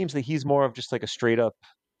yeah, it seems that he's more of just like a straight up,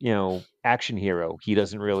 action hero. He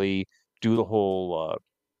doesn't really do the whole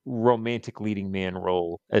romantic leading man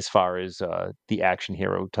role as far as the action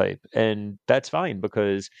hero type. And that's fine,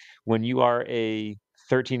 because when you are a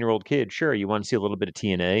 13-year-old kid, sure, you want to see a little bit of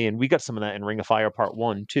TNA, and we got some of that in Ring of Fire Part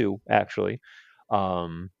 1 too, actually.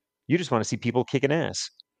 You just want to see people kicking ass.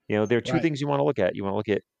 There are two Right. things you want to look at. You want to look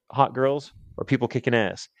at hot girls or people kicking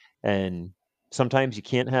ass. And sometimes you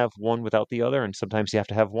can't have one without the other, and sometimes you have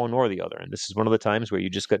to have one or the other. And this is one of the times where you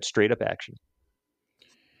just got straight up action.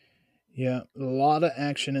 Yeah, a lot of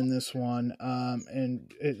action in this one.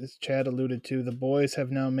 And as Chad alluded to, the boys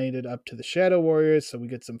have now made it up to the Shadow Warriors, so we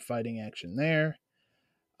get some fighting action there.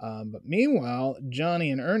 But meanwhile, Johnny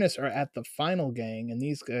and Ernest are at the final gang, and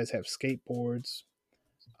these guys have skateboards.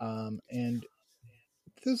 And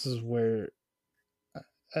this is where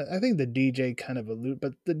I think the DJ kind of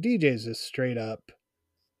but the DJ's just straight up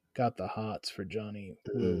got the hots for Johnny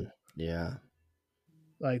Woo. Yeah.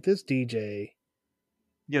 Like this DJ.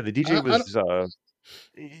 Yeah, the DJ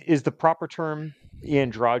is the proper term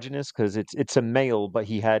androgynous, because it's a male, but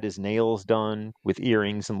he had his nails done with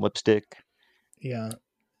earrings and lipstick. Yeah.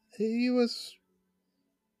 He was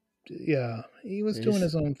doing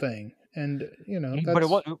his own thing. And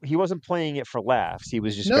but he wasn't playing it for laughs. He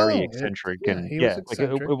was just very eccentric,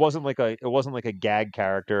 eccentric. It wasn't like a gag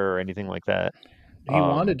character or anything like that. He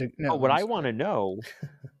wanted to. No, what I want to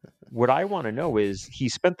know is, he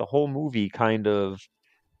spent the whole movie kind of,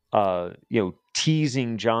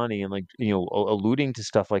 teasing Johnny and alluding to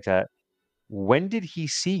stuff like that. When did he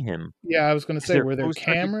see him? Yeah, I was going to say, were there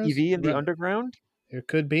cameras? TV in the underground? There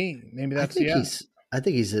could be. Maybe that's I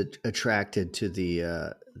think he's attracted to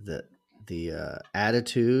the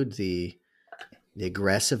attitude, the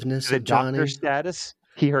aggressiveness of Johnny. Doctor status.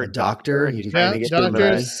 He heard doctor. He's trying to get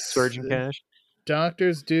doctors, surgeon cash.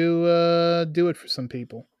 Doctors do it for some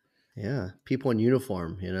people. Yeah, people in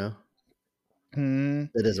uniform.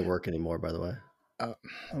 That doesn't work anymore, by the way.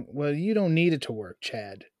 Well, you don't need it to work,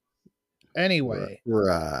 Chad. Anyway.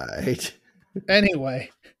 Right.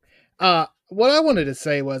 Anyway. What I wanted to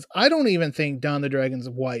say was, I don't even think Don the Dragon's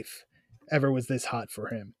wife ever was this hot for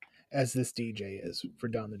him as this DJ is for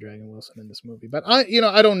Don the Dragon Wilson in this movie. But I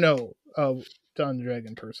don't know Don the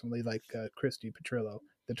Dragon personally, like Christy Petrillo,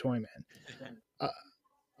 the toy man.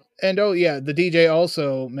 And the DJ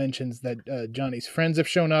also mentions that Johnny's friends have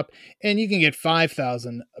shown up, and you can get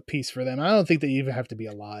 5,000 a piece for them. I don't think that you even have to be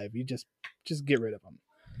alive. You just get rid of them,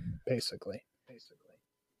 basically.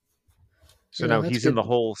 So now he's in the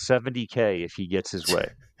whole $70K if he gets his way.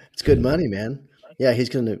 It's good money, man. Yeah, he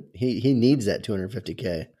needs that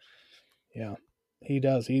 $250K. Yeah, he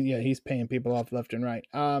does. He's paying people off left and right.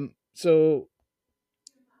 So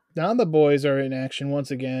now the boys are in action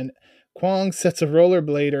once again. Kwong sets a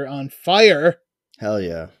rollerblader on fire. Hell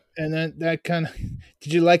yeah. And then that kind of,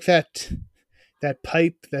 did you like that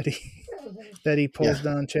pipe that he pulls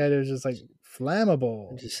down, Chad? It was just like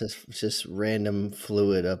flammable. Just random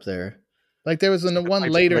fluid up there. Like there was one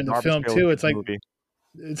later in the film too. It's like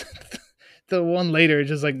the one later is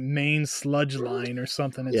just like main sludge line or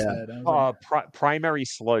something. It said. Primary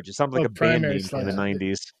sludge. It sounded like a band name from the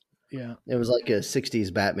 90s. Yeah, it was like a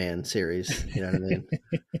 60s Batman series. You know what I mean?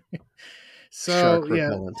 So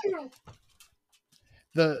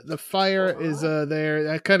the fire is there.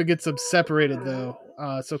 That kind of gets them separated though.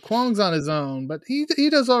 So Kwong's on his own, but he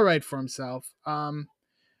does all right for himself.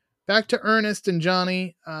 Back to Ernest and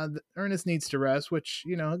Johnny. Ernest needs to rest, which,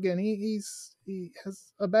 again, he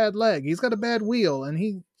has a bad leg. He's got a bad wheel, and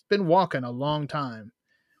he's been walking a long time.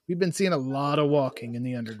 We've been seeing a lot of walking in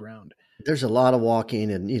the underground. There's a lot of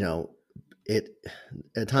walking, and, it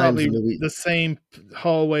at times probably the same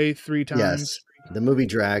hallway 3 times. Yes, the movie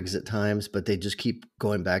drags at times, but they just keep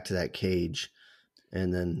going back to that cage.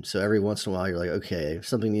 And then, so every once in a while, you're like, okay,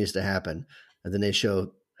 something needs to happen. And then they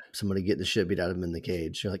show somebody getting the shit beat out of them in the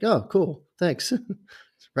cage. You're like, oh, cool. Thanks.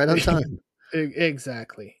 Right on time.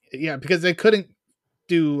 Exactly. Yeah. Because they couldn't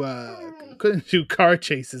do car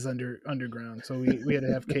chases underground. So we had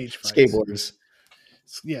to have cage fights. Skateboarders.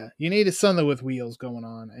 Yeah. You needed something with wheels going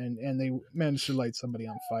on, and they managed to light somebody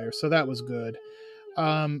on fire. So that was good.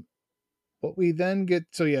 What we then get,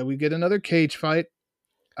 we get another cage fight.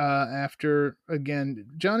 After again,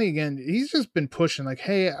 Johnny again, he's just been pushing like,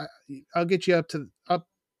 hey, I'll get you up to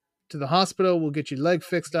the hospital. We'll get your leg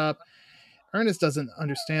fixed up. Ernest doesn't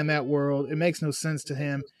understand that world. It makes no sense to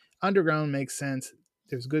him. Underground makes sense.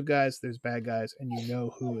 There's good guys, there's bad guys, and you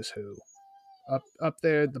know who is who. Up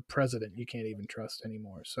there, the president you can't even trust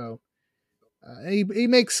anymore. So he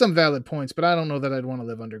makes some valid points, but I don't know that I'd want to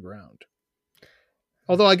live underground.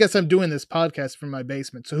 Although I guess I'm doing this podcast from my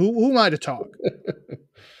basement, so who am I to talk?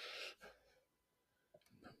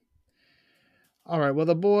 All right, well,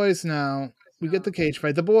 the boys now, we get the cage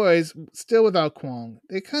fight. The boys, still without Kwong,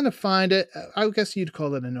 they kind of find it, I guess you'd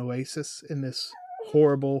call it an oasis in this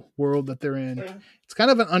horrible world that they're in. It's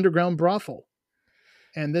kind of an underground brothel.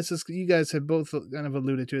 And this is, you guys have both kind of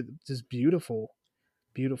alluded to it, just beautiful,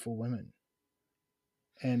 beautiful women.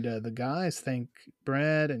 And the guys think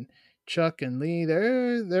Brad and Chuck and Lee,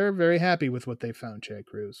 they're very happy with what they found, Chad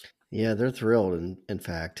Cruz. Yeah, they're thrilled, in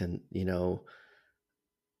fact. And,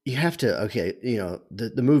 you have to, okay,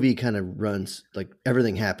 the movie kind of runs, like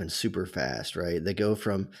everything happens super fast, right? They go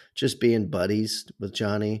from just being buddies with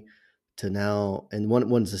Johnny to now, and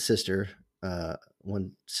one's the sister,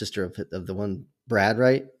 one sister of the one, Brad,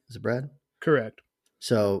 right? Is it Brad? Correct.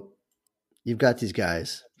 So you've got these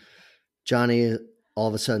guys. Johnny all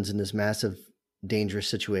of a sudden's in this massive, dangerous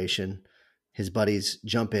situation. His buddies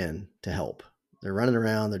jump in to help. They're running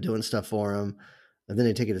around, they're doing stuff for him. And then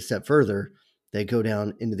they take it a step further. They go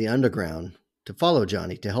down into the underground to follow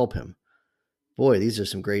Johnny, to help him. Boy, these are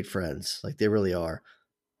some great friends. Like, they really are.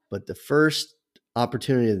 But the first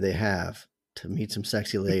opportunity they have to meet some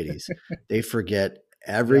sexy ladies, they forget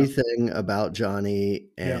everything about Johnny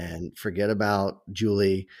and forget about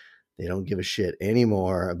Julie. They don't give a shit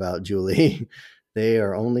anymore about Julie. They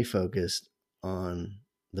are only focused on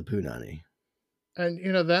the Punani. And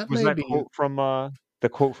that was may that be quote from the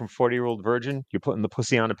quote from 40-Year-Old Virgin. You're putting the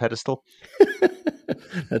pussy on a pedestal.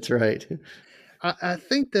 That's right. I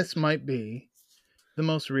think this might be the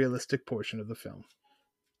most realistic portion of the film.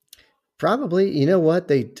 Probably. You know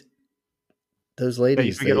what? Those ladies.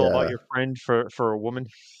 You forget all about your friend for a woman.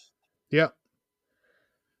 Yeah.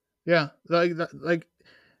 Yeah. Like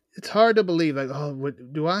it's hard to believe. Like,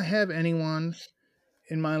 do I have anyone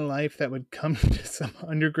in my life that would come to some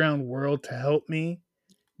underground world to help me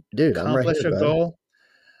accomplish a goal?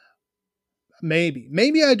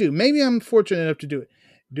 Maybe I do. Maybe I'm fortunate enough to do it.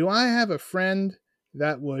 Do I have a friend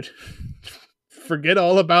that would forget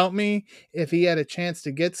all about me if he had a chance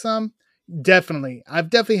to get some? Definitely. I've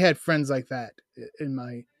definitely had friends like that in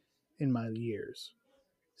my years.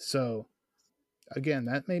 So again,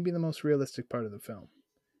 that may be the most realistic part of the film.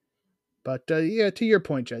 But to your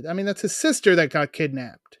point, Jed, I mean, that's his sister that got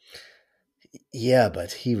kidnapped. Yeah,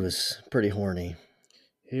 but he was pretty horny.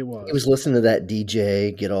 He was. He was listening to that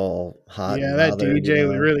DJ get all hot. Yeah, that DJ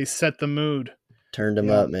would really set the mood. Turned him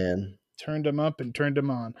up, man. Turned him up and turned him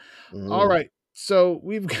on. All right. So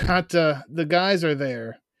we've got the guys are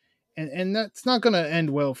there. And that's not going to end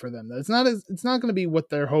well for them. It's not going to be what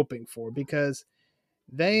they're hoping for, because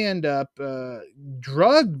they end up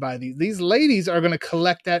drugged by these ladies are going to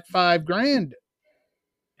collect that $5,000.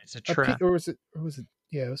 It's a trap. Or was it?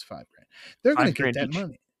 Yeah, it was $5,000. They're going to get that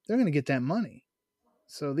money. They're going to get that money.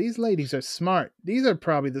 So these ladies are smart. These are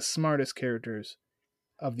probably the smartest characters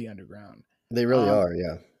of the underground. They really are.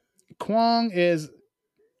 Yeah. Kwong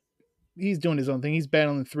he's doing his own thing. He's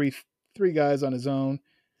battling three guys on his own.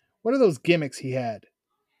 What are those gimmicks he had?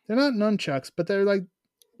 They're not nunchucks, but they're like,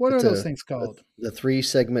 what are those things called? The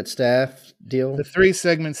 3-segment staff deal? The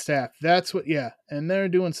 3-segment staff. That's what, yeah. And they're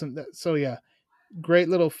doing great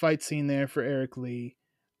little fight scene there for Eric Lee.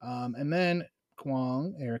 And then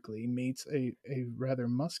Eric Lee, meets a rather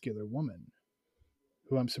muscular woman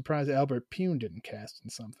who I'm surprised Albert Pune didn't cast in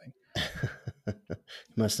something.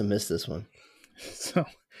 Must have missed this one. So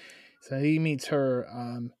he meets her.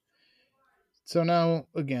 So now,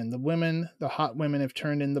 again, the hot women have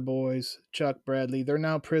turned in the boys, Chuck, Bradley. They're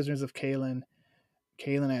now prisoners of Kaylin.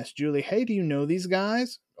 Kaylin asks Julie, hey, do you know these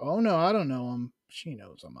guys? Oh, no, I don't know them. She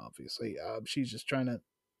knows them, obviously. She's just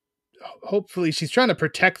hopefully she's trying to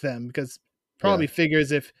protect them, because probably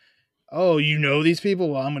figures if, you know these people?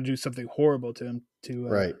 Well, I'm going to do something horrible to them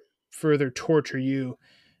to further torture you.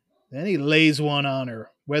 Then he lays one on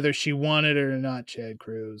her, whether she wanted it or not, Chad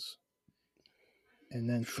Cruz. And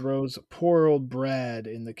then throws poor old Brad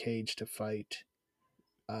in the cage to fight.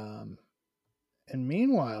 And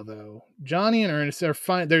meanwhile, though, Johnny and Ernest are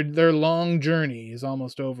fine. Their long journey is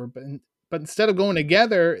almost over. But instead of going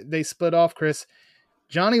together, they split off, Chris.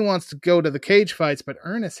 Johnny wants to go to the cage fights, but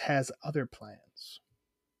Ernest has other plans.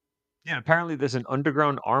 Yeah, apparently there's an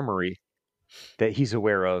underground armory that he's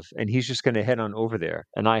aware of, and he's just going to head on over there.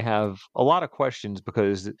 And I have a lot of questions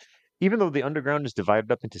because even though the underground is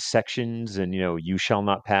divided up into sections and, you shall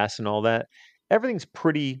not pass and all that, everything's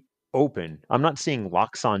pretty open. I'm not seeing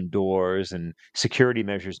locks on doors and security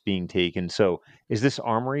measures being taken. So is this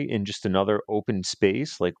armory in just another open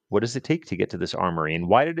space? Like, what does it take to get to this armory? And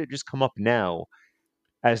why did it just come up now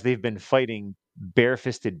as they've been fighting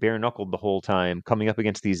bare-fisted, bare-knuckled the whole time, coming up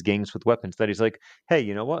against these gangs with weapons, that he's like, hey,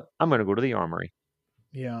 you know what? I'm going to go to the armory.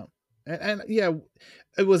 Yeah. And yeah,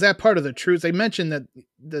 it was that part of the truce. They mentioned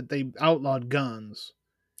that they outlawed guns.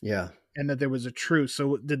 Yeah. And that there was a truce.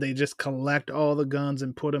 So did they just collect all the guns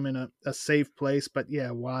and put them in a safe place? But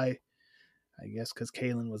yeah, why? I guess because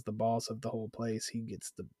Kalen was the boss of the whole place. He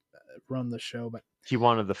gets to run the show. But he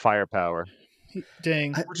wanted the firepower.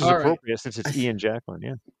 Dang. Which is appropriate since it's Ian Jackman,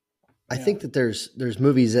 yeah. I think that there's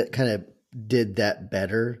movies that kind of did that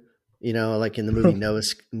better, like in the movie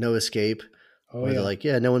No Escape, where they're like,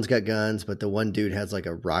 no one's got guns, but the one dude has like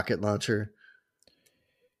a rocket launcher.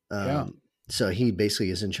 So he basically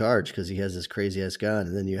is in charge because he has this crazy ass gun.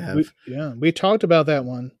 And then you have, we talked about that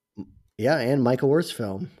one. Yeah. And Michael Wirtz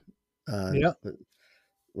film.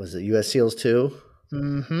 Was it U.S. SEALs 2?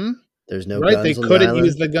 Mm-hmm. There's no guns. They couldn't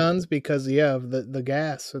use the guns because of the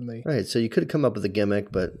gas and the right. So you could have come up with a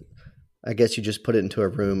gimmick, but I guess you just put it into a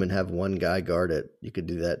room and have one guy guard it. You could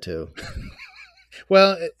do that too.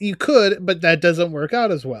 Well, you could, but that doesn't work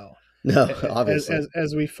out as well. No, obviously,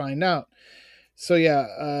 as we find out. So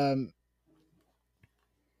yeah,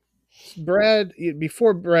 Brad.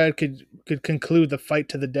 Before Brad could conclude the fight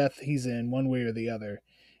to the death he's in, one way or the other,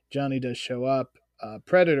 Johnny does show up.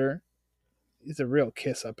 Predator. He's a real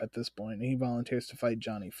kiss up at this point. He volunteers to fight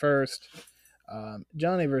Johnny first.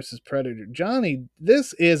 Johnny versus Predator. Johnny,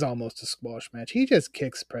 this is almost a squash match. He just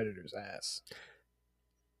kicks Predator's ass.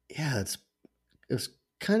 Yeah, it was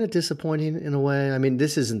kind of disappointing in a way. I mean,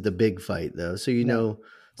 this isn't the big fight though, so know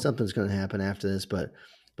something's going to happen after this. But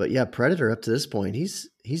yeah, Predator up to this point,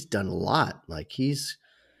 he's done a lot. Like he's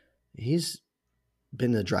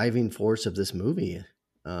been the driving force of this movie.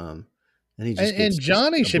 And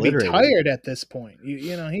Johnny should be tired at this point.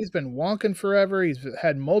 He's been wonking forever. He's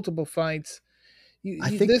had multiple fights. I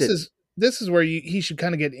think this is where he should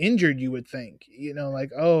kind of get injured. You would think, like,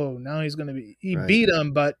 oh, now he's going to be. He beat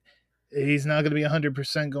him, but he's not going to be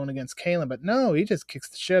 100% going against Kalen. But no, he just kicks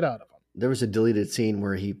the shit out of him. There was a deleted scene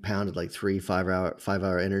where he pounded like 3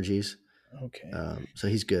 5-hour energies. Okay, so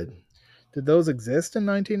he's good. Did those exist in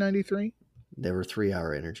 1993? There were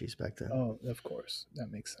 3-hour energies back then. Oh, of course,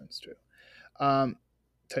 that makes sense too.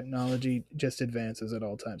 Technology just advances at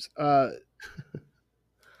all times.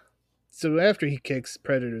 So after he kicks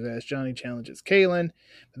Predator's ass, Johnny challenges Kalen.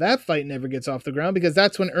 But that fight never gets off the ground because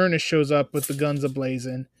that's when Ernest shows up with the guns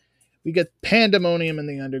ablazing. We get pandemonium in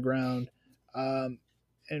the underground. And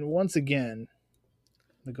once again,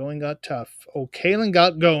 the going got tough. Oh, Kalen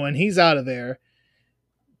got going. He's out of there.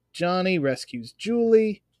 Johnny rescues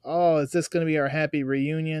Julie. Oh, is this going to be our happy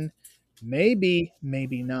reunion? Maybe,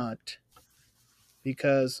 maybe not.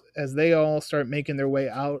 Because as they all start making their way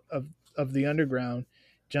out of the underground,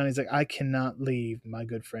 Johnny's like, I cannot leave my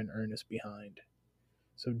good friend Ernest behind.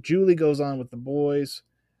 So Julie goes on with the boys.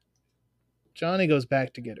 Johnny goes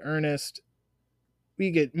back to get Ernest. We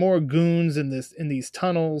get more goons in these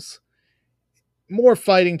tunnels. More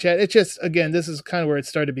fighting chat. It's just, again, this is kind of where it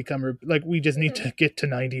started to become like we just need to get to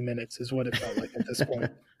 90 minutes is what it felt like at this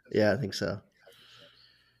point. Yeah, I think so.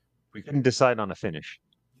 We couldn't decide on a finish.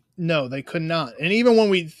 No, they could not. And even when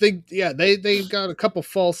we think, they got a couple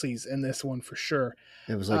falsies in this one for sure.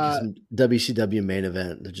 It was like some WCW main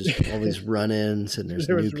event. There's just all these run-ins and there's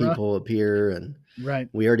new people appear and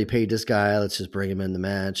we already paid this guy. Let's just bring him in the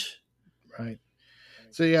match. Right.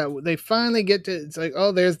 So yeah, they finally get to, it's like,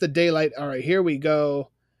 oh, there's the daylight. All right, here we go.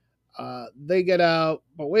 They get out,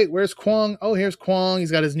 but wait, where's Kwong? Oh, here's Kwong.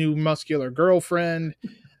 He's got his new muscular girlfriend.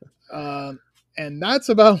 And that's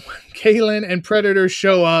about when Kalen and Predator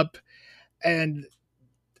show up and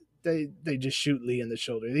they just shoot Lee in the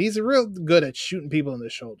shoulder. He's real good at shooting people in the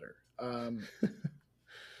shoulder.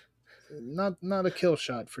 Not a kill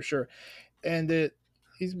shot for sure. And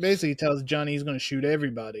he basically tells Johnny he's going to shoot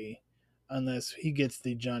everybody unless he gets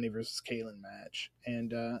the Johnny versus Kalen match.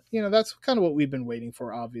 And, that's kind of what we've been waiting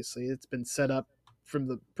for, obviously. It's been set up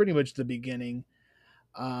from pretty much the beginning.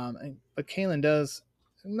 But Kalen does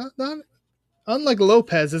not unlike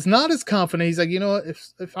Lopez, is not as confident. He's like,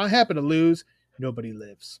 if I happen to lose, nobody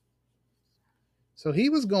lives. So he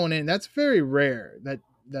was going in. That's very rare that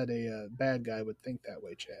a bad guy would think that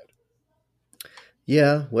way, Chad.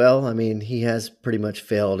 Yeah, well, I mean, he has pretty much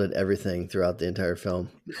failed at everything throughout the entire film.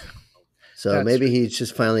 So That's maybe true. he's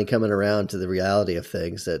just finally coming around to the reality of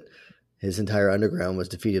things, that his entire underground was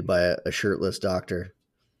defeated by a shirtless doctor.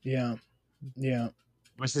 Yeah. Yeah.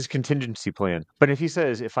 What's his contingency plan? But if he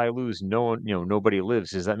says, if I lose, no one, nobody lives,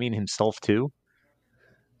 does that mean himself too?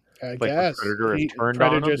 I Like the guess Predator has turned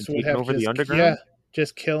Predator on him just and would taken have over to the just underground?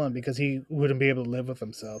 just kill him because he wouldn't be able to live with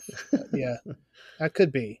himself. Yeah, that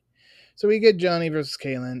could be. So we get Johnny versus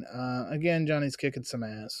Kalen. Again, Johnny's kicking some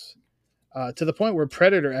ass. To the point where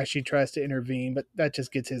Predator actually tries to intervene, but that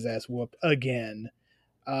just gets his ass whooped again.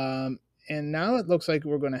 Um, and now it looks like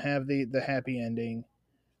we're going to have the happy ending.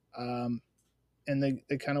 And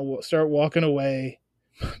they kind of start walking away,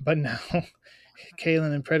 but now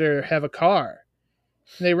Kalen and Predator have a car.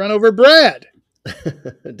 And they run over Brad.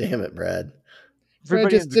 Damn it, Brad. Brad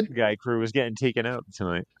Everybody in just the did. Good Guy crew is getting taken out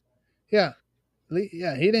tonight. Yeah,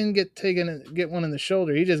 yeah. He didn't get one in the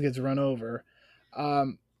shoulder. He just gets run over.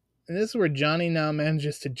 And this is where Johnny now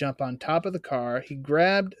manages to jump on top of the car. He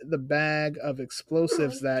grabbed the bag of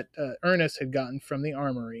explosives that Ernest had gotten from the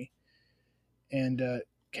armory. And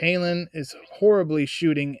Kalen is horribly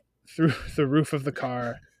shooting through the roof of the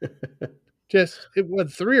car. Just, it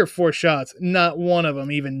was 3 or 4 shots. Not one of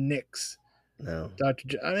them even nicks No.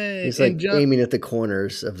 Dr. I mean, He's and like aiming at the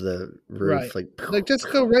corners of the roof. right. Like,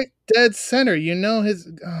 just go right dead center.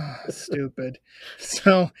 His stupid.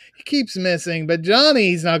 So he keeps missing, but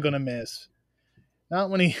Johnny's not going to miss. Not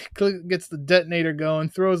when he gets the detonator going,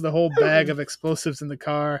 throws the whole bag of explosives in the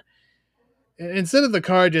car. Instead of the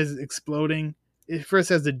car just exploding, it first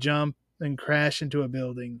has to jump, then crash into a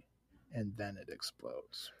building, and then it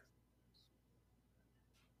explodes.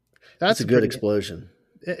 That's a good explosion.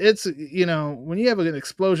 It's, when you have an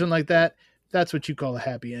explosion like that, that's what you call a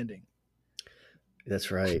happy ending.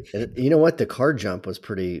 That's right. And you know what? The car jump was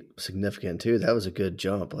pretty significant too. That was a good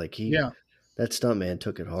jump. Like that stuntman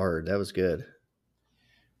took it hard. That was good.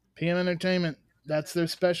 PM Entertainment, that's their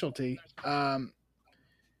specialty.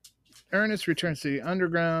 Ernest returns to the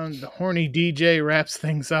underground. The horny DJ wraps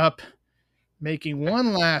things up, making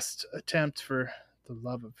one last attempt for the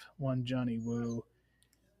love of one Johnny Woo.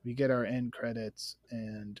 We get our end credits,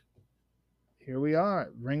 and here we are.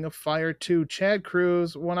 Ring of Fire 2. Chad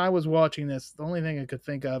Cruz, when I was watching this, the only thing I could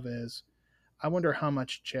think of is, I wonder how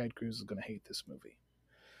much Chad Cruz is going to hate this movie.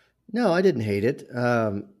 No, I didn't hate it.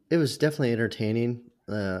 It was definitely entertaining.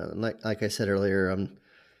 Like I said earlier,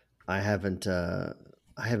 I haven't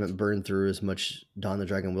burned through as much Don the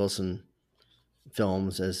Dragon Wilson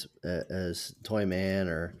films as Toyman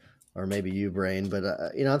or maybe You Brain, but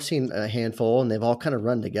I've seen a handful, and they've all kind of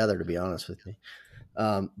run together, to be honest with me.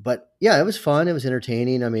 But yeah, it was fun. It was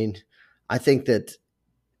entertaining. I mean, I think that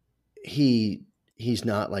he's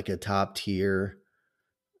not like a top tier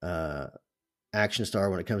action star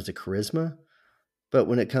when it comes to charisma, but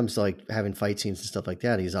when it comes to like having fight scenes and stuff like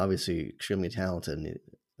that, he's obviously extremely talented and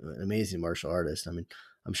an amazing martial artist. I mean,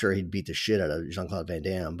 I'm sure he'd beat the shit out of Jean-Claude Van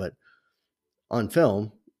Damme, but on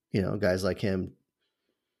film, guys like him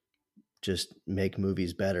just make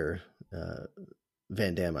movies better.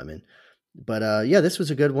 Van Damme, I mean. But yeah, this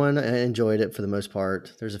was a good one. I enjoyed it for the most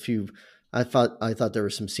part. There's a few. I thought there were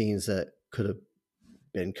some scenes that could have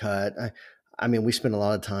been cut. I mean, we spent a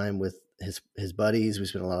lot of time with his buddies. We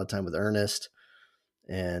spent a lot of time with Ernest,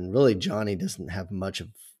 and really Johnny doesn't have much of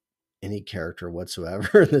any character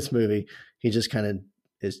whatsoever in this movie. He just kind of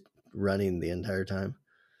is running the entire time.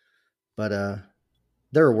 But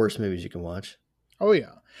there are worse movies you can watch. Oh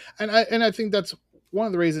yeah, and I think that's one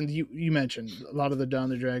of the reasons you mentioned a lot of the Don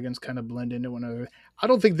the Dragons kind of blend into one another. I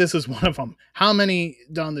don't think this is one of them. How many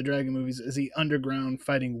Don the Dragon movies is he underground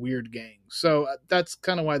fighting weird gangs? So that's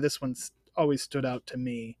kind of why this one always stood out to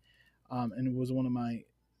me, and it was one of my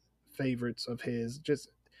favorites of his. Just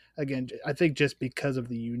again, I think just because of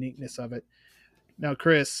the uniqueness of it. Now,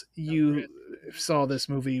 Chris, you saw this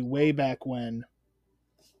movie way back when.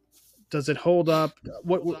 Does it hold up?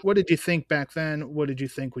 What did you think back then? What did you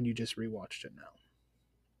think when you just rewatched it now?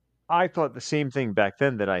 I thought the same thing back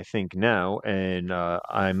then that I think now, and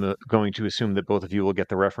I'm going to assume that both of you will get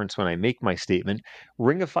the reference when I make my statement.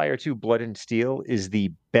 Ring of Fire 2 Blood and Steel is the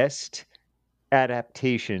best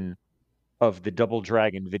adaptation of the Double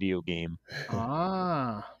Dragon video game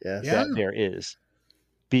Yes. that there is.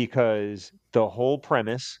 Because the whole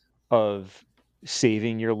premise of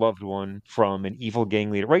saving your loved one from an evil gang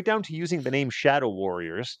leader, right down to using the name Shadow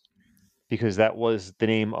Warriors, because that was the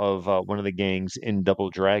name of one of the gangs in Double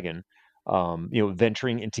Dragon.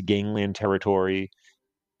 Venturing into gangland territory.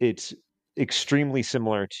 It's extremely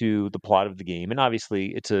similar to the plot of the game, and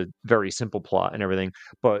obviously it's a very simple plot and everything.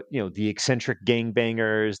 But the eccentric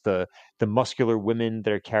gangbangers, the muscular women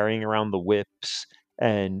that are carrying around the whips,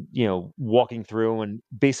 and, walking through and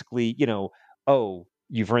basically, oh,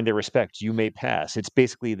 you've earned their respect. You may pass. It's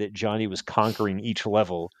basically that Johnny was conquering each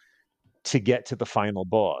level to get to the final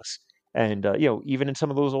boss. And even in some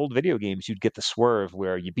of those old video games, you'd get the swerve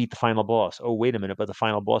where you beat the final boss. Oh, wait a minute, but the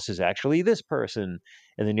final boss is actually this person,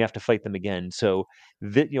 and then you have to fight them again. So,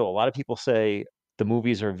 a lot of people say the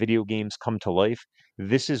movies or video games come to life.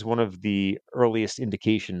 This is one of the earliest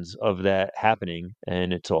indications of that happening,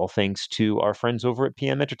 and it's all thanks to our friends over at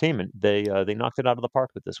PM Entertainment. They knocked it out of the park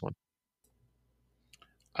with this one.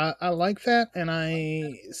 I like that, and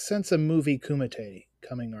I sense a movie Kumite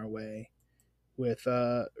coming our way with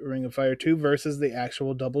Ring of Fire 2 versus the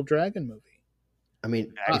actual Double Dragon movie. I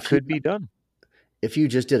mean, It could be done. If you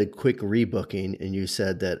just did a quick rebooking and you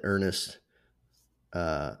said that Ernest,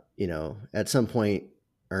 at some point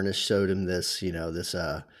Ernest showed him this, this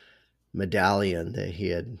medallion that he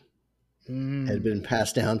had been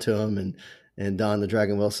passed down to him, and Don the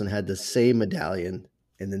Dragon Wilson had the same medallion,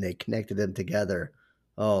 and then they connected them together.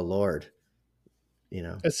 Oh Lord,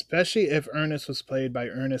 especially if Ernest was played by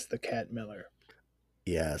Ernest the Cat Miller.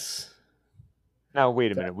 Yes. Now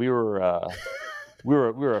wait a minute. We were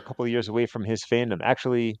a couple of years away from his fandom.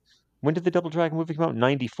 Actually, when did the Double Dragon movie come out?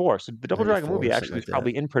 94. So the Double Dragon movie actually was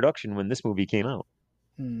probably in production when this movie came out.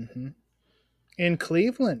 Mm-hmm. In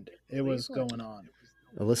Cleveland, it was going on.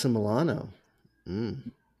 Alyssa Milano.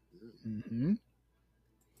 Mm-hmm.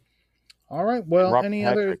 All right. Well,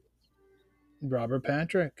 other Robert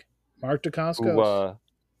Patrick, Mark Dacascos.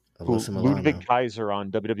 Who Ludwig Kaiser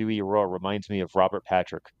on WWE Raw reminds me of Robert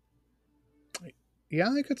Patrick.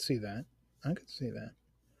 Yeah, I could see that.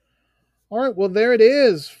 All right, well, there it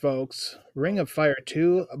is, folks. Ring of Fire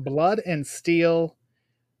 2, Blood and Steel.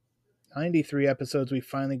 93 episodes. We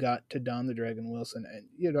finally got to Don the Dragon Wilson.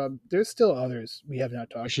 And, there's still others we have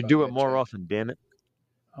not talked about. We should do it more often, damn it.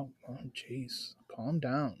 Oh, jeez. Calm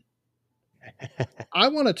down. I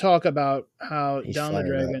want to talk about how Don the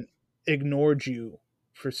Dragon ignored you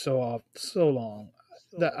for so long.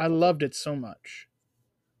 That I loved it so much.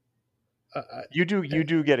 You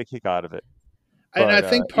do get a kick out of it. And I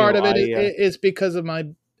think part of it is because of my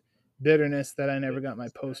bitterness that I never got my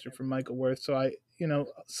poster from Michael Worth. So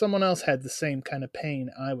someone else had the same kind of pain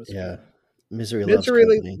I was feeling. Misery loves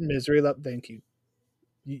company. Misery love. Thank you.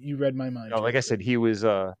 You read my mind. No, like I said, he was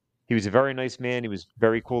a very nice man. He was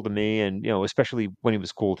very cool to me, and especially when he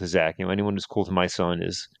was cool to Zach. Anyone who's cool to my son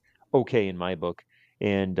is okay in my book.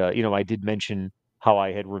 And I did mention how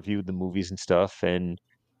I had reviewed the movies and stuff, and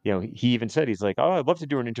he even said, he's like, "Oh, I'd love to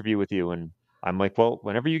do an interview with you." And I'm like, "Well,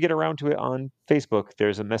 whenever you get around to it on Facebook,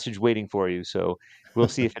 there's a message waiting for you. So we'll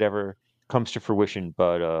see if it ever comes to fruition."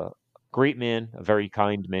 But great man, a very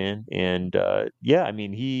kind man, and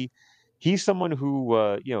he's someone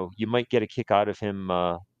who you might get a kick out of him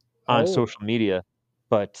on social media,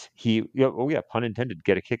 but pun intended,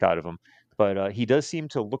 get a kick out of him. But he does seem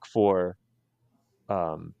to look for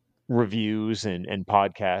reviews and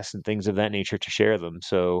podcasts and things of that nature to share them.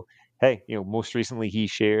 So hey, most recently he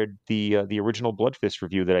shared the original Blood Fist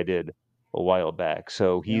review that I did a while back.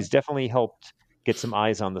 So he's definitely helped get some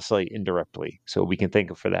eyes on the site indirectly. So we can thank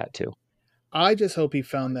him for that too. I just hope he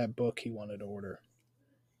found that book he wanted to order.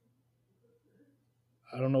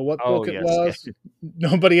 I don't know what book it was.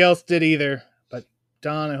 Nobody else did either. But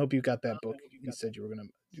Don, I hope you got that book. You said you were going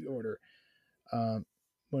to order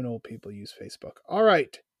when old people use Facebook. All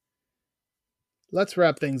right. Let's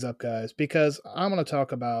wrap things up, guys, because I'm going to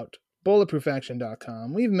talk about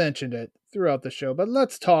bulletproofaction.com. We've mentioned it throughout the show, but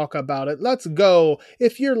let's talk about it. Let's go.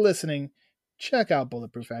 If you're listening, check out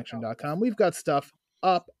bulletproofaction.com. We've got stuff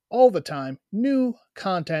up all the time. New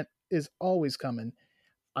content is always coming.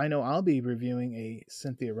 I know I'll be reviewing a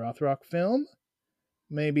Cynthia Rothrock film,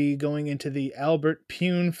 maybe going into the Albert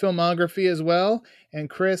Pune filmography as well. And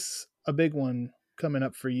Chris, a big one coming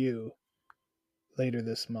up for you later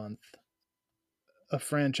this month. A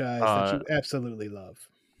franchise that you absolutely love.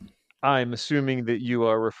 I'm assuming that you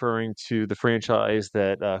are referring to the franchise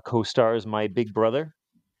that co-stars my big brother,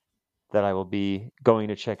 that I will be going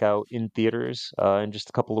to check out in theaters in just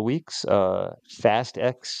a couple of weeks. Fast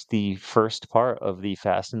X, the first part of the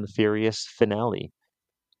Fast and the Furious finale,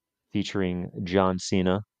 featuring John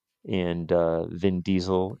Cena and Vin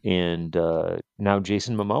Diesel and now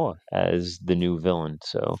Jason Momoa as the new villain.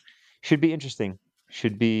 So should be interesting.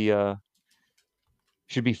 Should be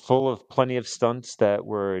full of plenty of stunts that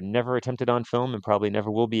were never attempted on film and probably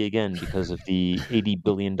never will be again because of the $80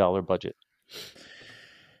 billion budget.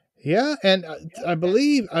 Yeah, and I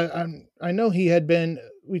believe I know he had been.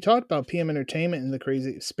 We talked about PM Entertainment and the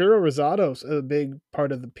crazy Spiro Rosato's a big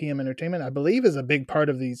part of the PM Entertainment. I believe is a big part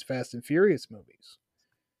of these Fast and Furious movies.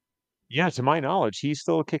 Yeah, to my knowledge, he's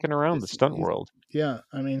still kicking around the stunt world. Yeah,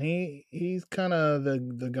 I mean he's kind of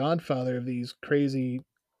the godfather of these crazy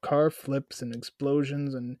car flips and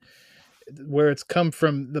explosions, and where it's come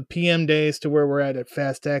from the PM days to where we're at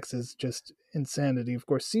Fast X is just insanity. Of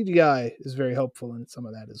course, CGI is very helpful in some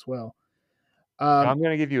of that as well. I'm going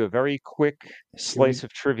to give you a very quick slice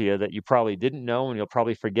of trivia that you probably didn't know, and you'll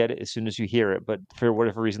probably forget it as soon as you hear it. But for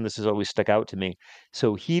whatever reason, this has always stuck out to me.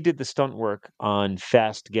 So he did the stunt work on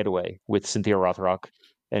Fast Getaway with Cynthia Rothrock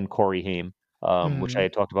and Corey Haim, which I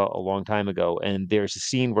had talked about a long time ago. And there's a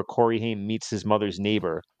scene where Corey Haim meets his mother's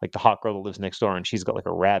neighbor, like the hot girl that lives next door, and she's got like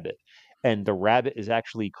a rabbit. And the rabbit is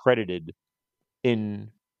actually credited in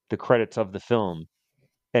the credits of the film,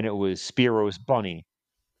 and it was Spiro's bunny.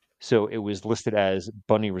 So it was listed as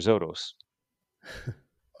Bunny Risottos.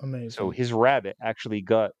 Amazing. So his rabbit actually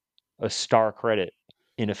got a star credit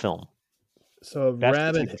in a film. So a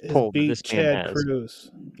rabbit has beat Chad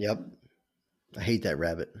Cruz. Yep. I hate that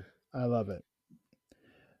rabbit. I love it.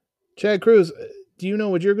 Chad Cruz, do you know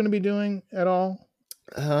what you're going to be doing at all?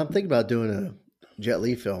 I'm thinking about doing a Jet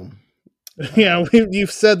Li film. Yeah,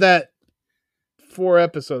 you've said that 4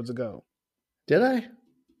 episodes ago. Did I?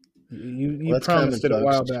 You promised it a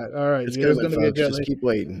while back. All right, there's going to be a Jet Li. Just keep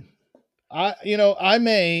waiting. I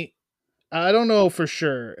don't know for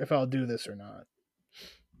sure if I'll do this or not.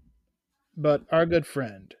 But our good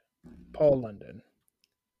friend, Paul London,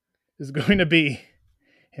 is going to be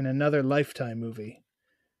in another Lifetime movie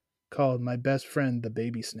called My Best Friend, the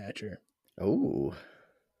Baby Snatcher. Oh.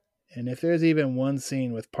 And if there's even one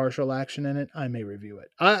scene with partial action in it, I may review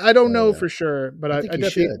it. I don't know for sure, but I definitely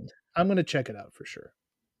should. I'm going to check it out for sure.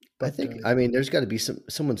 But, I think. There's got to be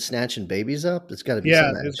someone snatching babies up. There's got to be.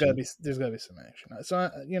 Yeah, there's got to be some action. So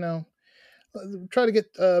try to get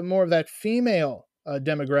more of that female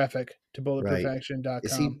demographic to bulletproofAction.com.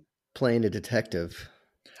 Is he playing a detective?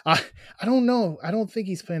 I don't know. I don't think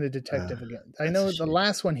he's playing a detective again. I know the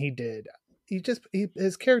last one he did.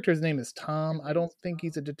 His character's name is Tom. I don't think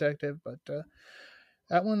he's a detective, but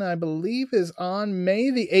that one I believe is on May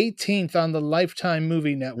the 18th on the Lifetime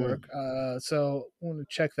Movie Network. So I want to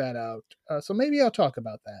check that out. So maybe I'll talk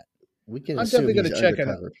about that. I'm definitely going to check it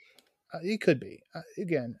out. He could be.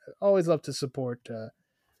 Again, always love to support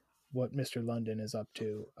what Mr. London is up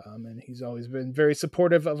to. And he's always been very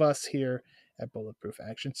supportive of us here at Bulletproof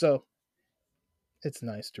Action. So it's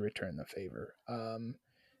nice to return the favor.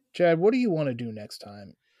 Chad, what do you want to do next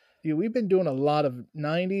time? We've been doing a lot of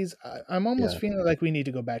 90s. I'm almost feeling like we need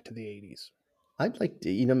to go back to the 80s. I'd like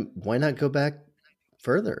to, why not go back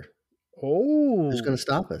further? Oh. Who's going to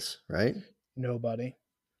stop us, right? Nobody.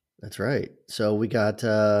 That's right. So we got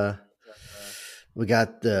the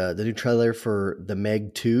new trailer for the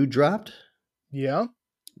Meg 2 dropped. Yeah.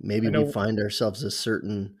 Maybe we find ourselves a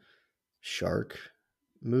certain shark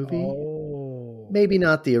movie. Oh. Maybe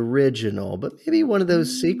not the original, but maybe one of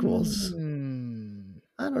those sequels.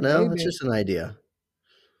 I don't know. Maybe. It's just an idea.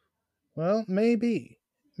 Well, maybe.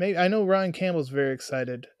 I know Ryan Campbell's very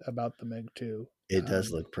excited about the Meg 2. It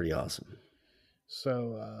does look pretty awesome.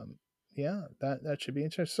 So, that should be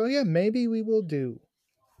interesting. So, yeah, maybe we will do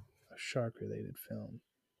a shark-related film.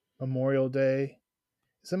 Memorial Day.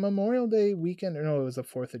 Is it Memorial Day weekend? Or no, it was the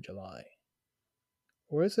 4th of July.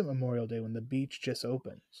 Or is it Memorial Day when the beach just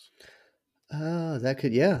opens?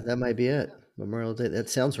 That might be it. Memorial Day. That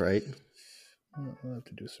sounds right. We'll have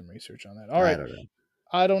to do some research on that. All right.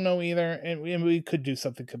 I don't know either. And we could do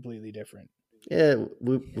something completely different. Yeah.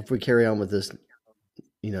 If we carry on with this,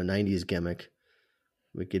 90s gimmick,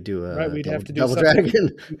 we could do we'd have to do Double Dragon.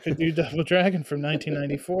 We could do Double Dragon from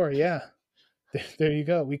 1994. Yeah. There you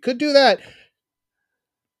go. We could do that.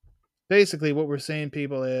 Basically, what we're saying,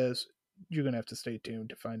 people, is you're going to have to stay tuned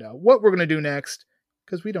to find out what we're going to do next,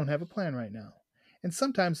 because we don't have a plan right now. And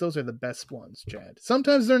sometimes those are the best ones, Chad.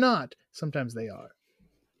 Sometimes they're not. Sometimes they are.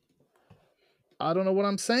 I don't know what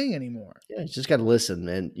I'm saying anymore. Yeah, you just got to listen,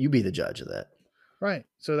 and you be the judge of that. Right.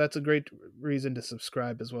 So that's a great reason to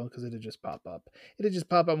subscribe as well, because it'll just pop up. It'll just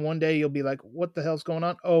pop up one day. You'll be like, what the hell's going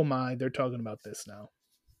on? Oh my, they're talking about this now.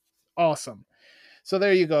 Awesome. So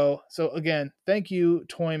there you go. So again, thank you,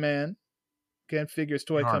 Toyman. Again,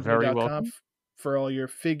 figurestoycompany.com for all your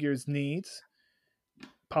figures needs.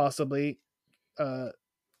 Possibly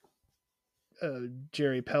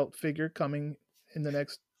Jerry Pelt figure coming in the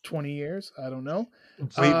next 20 years. I don't know.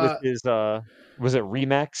 Complete with his was it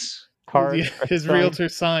Remax card? His realtor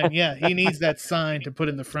sign. Yeah, he needs that sign to put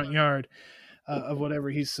in the front yard of whatever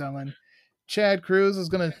he's selling. Chad Cruz is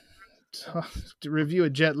going to review a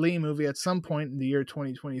Jet Li movie at some point in the year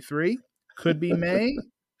 2023. Could be May.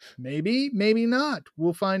 Maybe not.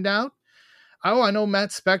 We'll find out. Oh, I know Matt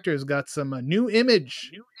Spector's got some new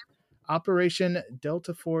image. Operation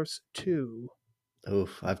Delta Force 2.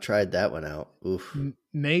 Oof, I've tried that one out. Oof.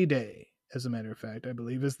 Mayday, as a matter of fact, I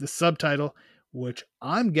believe is the subtitle, which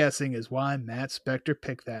I'm guessing is why Matt Spector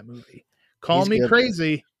picked that movie. Call me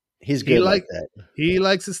crazy. He's good like that. He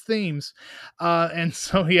likes his themes. And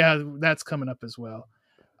so, yeah, that's coming up as well.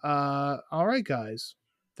 All right, guys.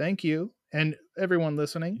 Thank you. And everyone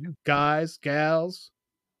listening, guys, gals,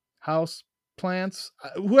 house plants,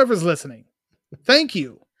 whoever's listening, thank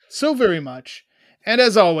you so very much. And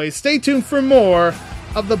as always, stay tuned for more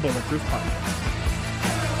of the Bulletproof Podcast.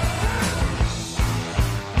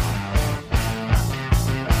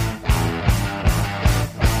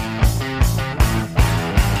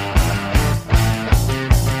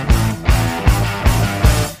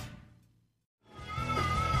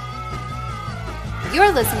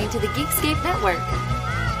 You're listening to the Geekscape Network.